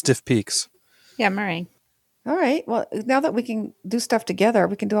 Stiff peaks. Yeah, meringue. All right. Well, now that we can do stuff together,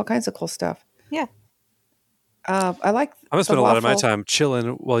 we can do all kinds of cool stuff. Yeah. I like. I'm going to spend a lot of my waffle. time chilling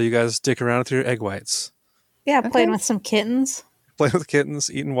while you guys dick around with your egg whites. Yeah, playing Okay. with some kittens. Playing with kittens,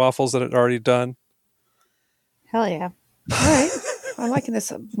 eating waffles that are already done. Hell yeah. All right. I'm liking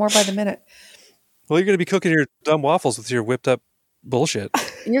this more by the minute. Well, you're going to be cooking your dumb waffles with your whipped up bullshit.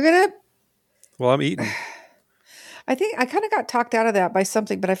 You're gonna. Well, I'm eating. I think I kind of got talked out of that by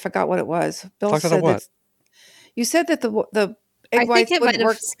something, but I forgot what it was. Bill Talked out of said what? that. You said that the I egg think whites it might wouldn't have,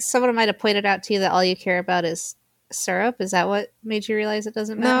 work. someone might have pointed out to you that all you care about is syrup. Is that what made you realize it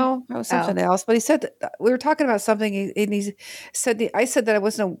doesn't matter? No, that was something else. But he said that, we were talking about something, and he said I said that I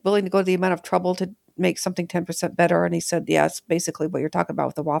wasn't willing to go to the amount of trouble to make something 10% better, and he said, "Yeah, it's basically what you're talking about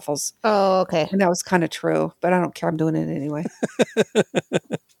with the waffles," Oh, okay. and that was kind of true. But I don't care. I'm doing it anyway.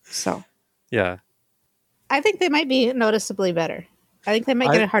 So Yeah. I think they might be noticeably better. I think they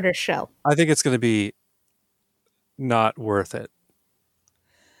might get a harder shell. I think it's going to be not worth it.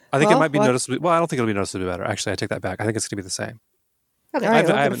 I think it Well, might be what- noticeably. Well, I don't think it'll be noticeably better. Actually, I take that back. I think it's going to be the same. Okay. all right, I haven't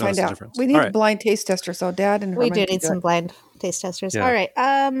we're gonna noticed find the out. difference. We need All a right. blind taste tester. So Dad and We Herman do can need some it. blind taste testers. Yeah. All right.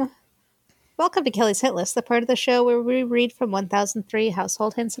 Welcome to Kelly's Hit List, the part of the show where we read from 1003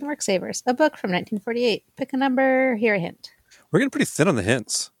 Household Hints and Work Savers, a book from 1948. Pick a number, hear a hint. We're getting pretty thin on the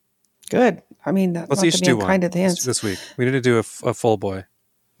hints. Good. I mean, Let's not each to be do one unkind to the hints. this week. We need to do a full boy,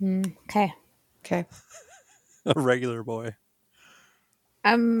 Okay. Okay. a regular boy.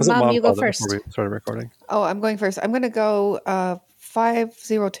 That's what Mom, you go called it first. before we started recording. Oh, I'm going first. I'm going to go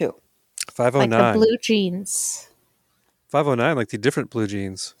 502. 509. Like the blue jeans. 509, like the different blue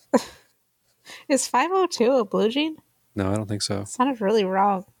jeans. Is 502 a blue jean? No, I don't think so. Sounded really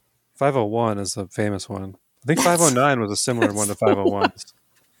wrong. 501 is the famous one. I think 509 was a similar one to 501.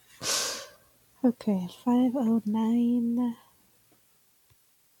 Okay, 509.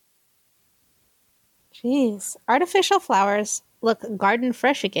 Jeez. Artificial flowers look garden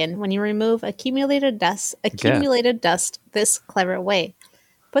fresh again when you remove accumulated dust this clever way.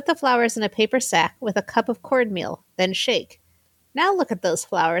 Put the flowers in a paper sack with a cup of cornmeal, then shake. Now look at those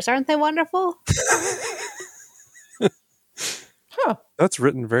flowers. Aren't they wonderful? Huh. That's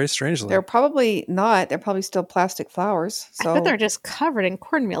written very strangely. They're probably not. They're probably still plastic flowers. So I bet they're just covered in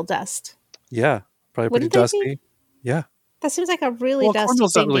cornmeal dust. Yeah, probably pretty Wouldn't they be? dusty. Yeah. That seems like a really Well, dusty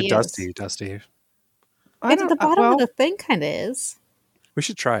cornmeal's thing not really to use. dusty. I And don't. the bottom well, of the thing kind of is. We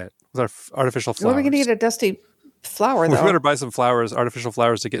should try it with our artificial where are flowers. we going to get a dusty flower We though? better buy some flowers, artificial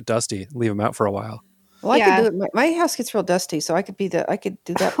flowers, to get dusty. Leave them out for a while. Well, I Yeah. could do it. My house gets real dusty, so I could do that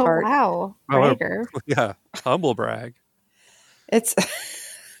Oh, part. wow. Oh, what a- Bragger. Yeah, humble brag. It's.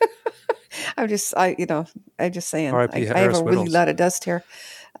 I'm just saying. R.I.P. I have Harris a really Whittles. lot of dust here.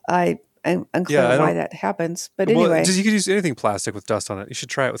 I'm unclear Yeah, I why don't- that happens, but Well, anyway. you could use anything plastic with dust on it. You should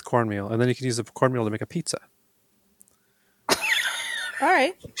try it with cornmeal, and then you can use the cornmeal to make a pizza. All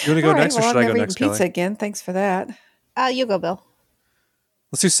right. You want to go All right, next, or well, should I've I go never next, eaten pizza Kelly? again. Thanks for that. You go, Bill.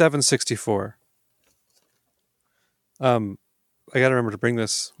 Let's do 764. I got to remember to bring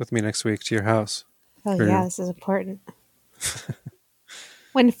this with me next week to your house. Oh, Sure. yeah, this is important.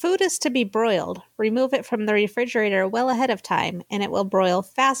 When food is to be broiled, remove it from the refrigerator well ahead of time, and it will broil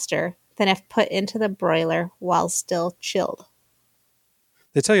faster than if put into the broiler while still chilled.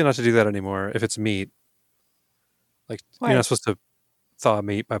 They tell you not to do that anymore if it's meat. Like, Why? you're not supposed to thaw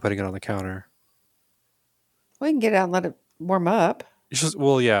meat by putting it on the counter. We can get it out and let it warm up.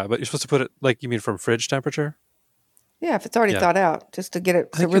 Yeah, but you're supposed to put it, like, you mean from fridge temperature? Yeah, if it's already Yeah. thawed out, just to get it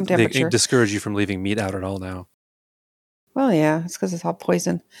I to think room they temperature. discourage you from leaving meat out at all now. Well, yeah, it's because it's all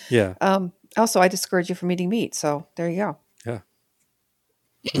poison. Yeah. Also, I discourage you from eating meat, so there you go.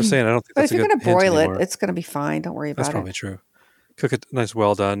 I'm saying I don't think But that's if you're going to broil it, it's going to be fine. Don't worry That's about probably it. true. Cook a nice,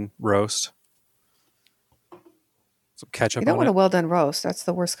 well done roast. Some ketchup You don't on want it. a well done roast. That's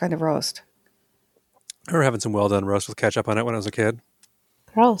the worst kind of roast. I remember having some well done roast with ketchup on it when I was a kid.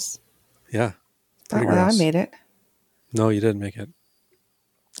 Gross. Yeah. Not Pretty when I gross. made it. No, you didn't make it.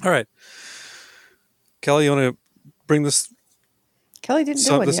 All right. Kelly, you want to bring this Kelly didn't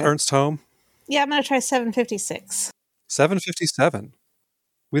do it this yet. Ernst home? Yeah, I'm going to try 756. 757.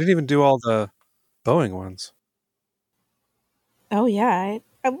 We didn't even do all the Boeing ones. Oh, yeah.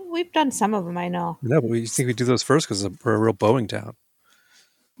 We've done some of them, I know. No, but we think we do those first because we're a real Boeing town.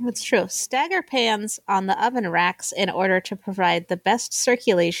 That's true. Stagger pans on the oven racks in order to provide the best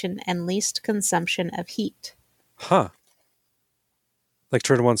circulation and least consumption of heat. Huh. Like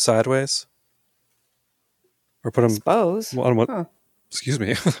turn one sideways? Or put them Suppose. on one, Huh. excuse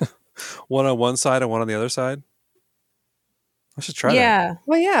me, one on one side and one on the other side? I should try that. Yeah.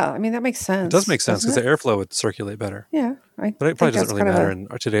 Well, yeah. I mean, that makes sense. It does make sense because doesn't the it? airflow would circulate better. Yeah. But it probably doesn't really matter in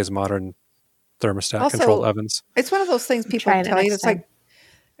today's modern thermostat Also, controlled ovens. It's one of those things people Trying it tell you. next It's like,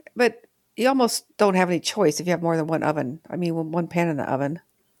 but you almost don't have any choice if you have more than one oven. I mean, one pan in the oven.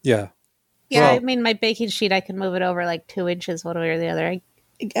 Yeah. Yeah, Well- I mean, my baking sheet, I can move it over like 2 inches one way or the other, I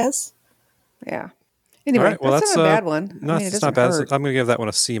guess. Yeah. Anyway, All right, well, that's not a that's, bad one. No, I mean, it it's doesn't not bad. hurt. I'm going to give that one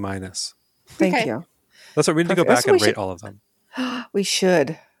a C minus. Thank Okay. you. That's what we need to go Perfect. That's back what and we rate should- all of them. We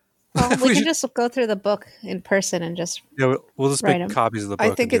should. Well, We we can should- just go through the book in person and just. Yeah, we'll just Write make 'em. copies of the book. I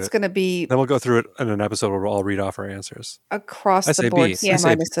think and do it's it. going to be Then we'll go through it in an episode where we'll all read off our answers. across I the say board. B. C I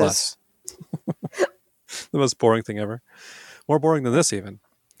say B minuses. plus. The most boring thing ever. More boring than this, even.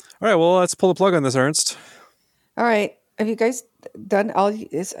 All right, well, let's pull the plug on this, Ernst. All right. Have you guys done all?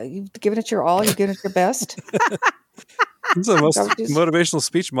 You've given it your all. You've given it your best. This is the most Don't just- motivational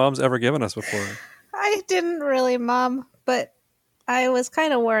speech Mom's ever given us before. I didn't really, Mom, but I was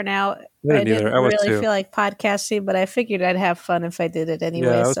kind of worn out. I didn't either. didn't I was really too. feel like podcasting, but I figured I'd have fun if I did it anyway.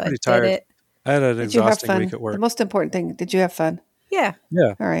 Yeah, I was so pretty I tired. did it. I had an Did you have exhausting fun? week at work. The most important thing. Did you have fun? Yeah.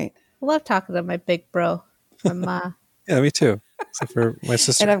 Yeah, All right. I love talking to my big bro, my ma. yeah, me too. Except for my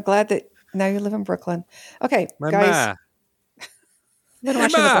sister. And I'm glad that now you live in Brooklyn. Okay, My guys. ma. I've been Hey,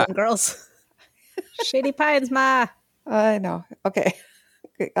 watching Ma. the Golden Girls. Shady Pines, ma. I know. Okay.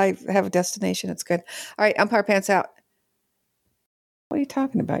 I have a destination. It's good. All right. Umpire pants out. What are you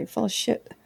talking about? You're full of shit.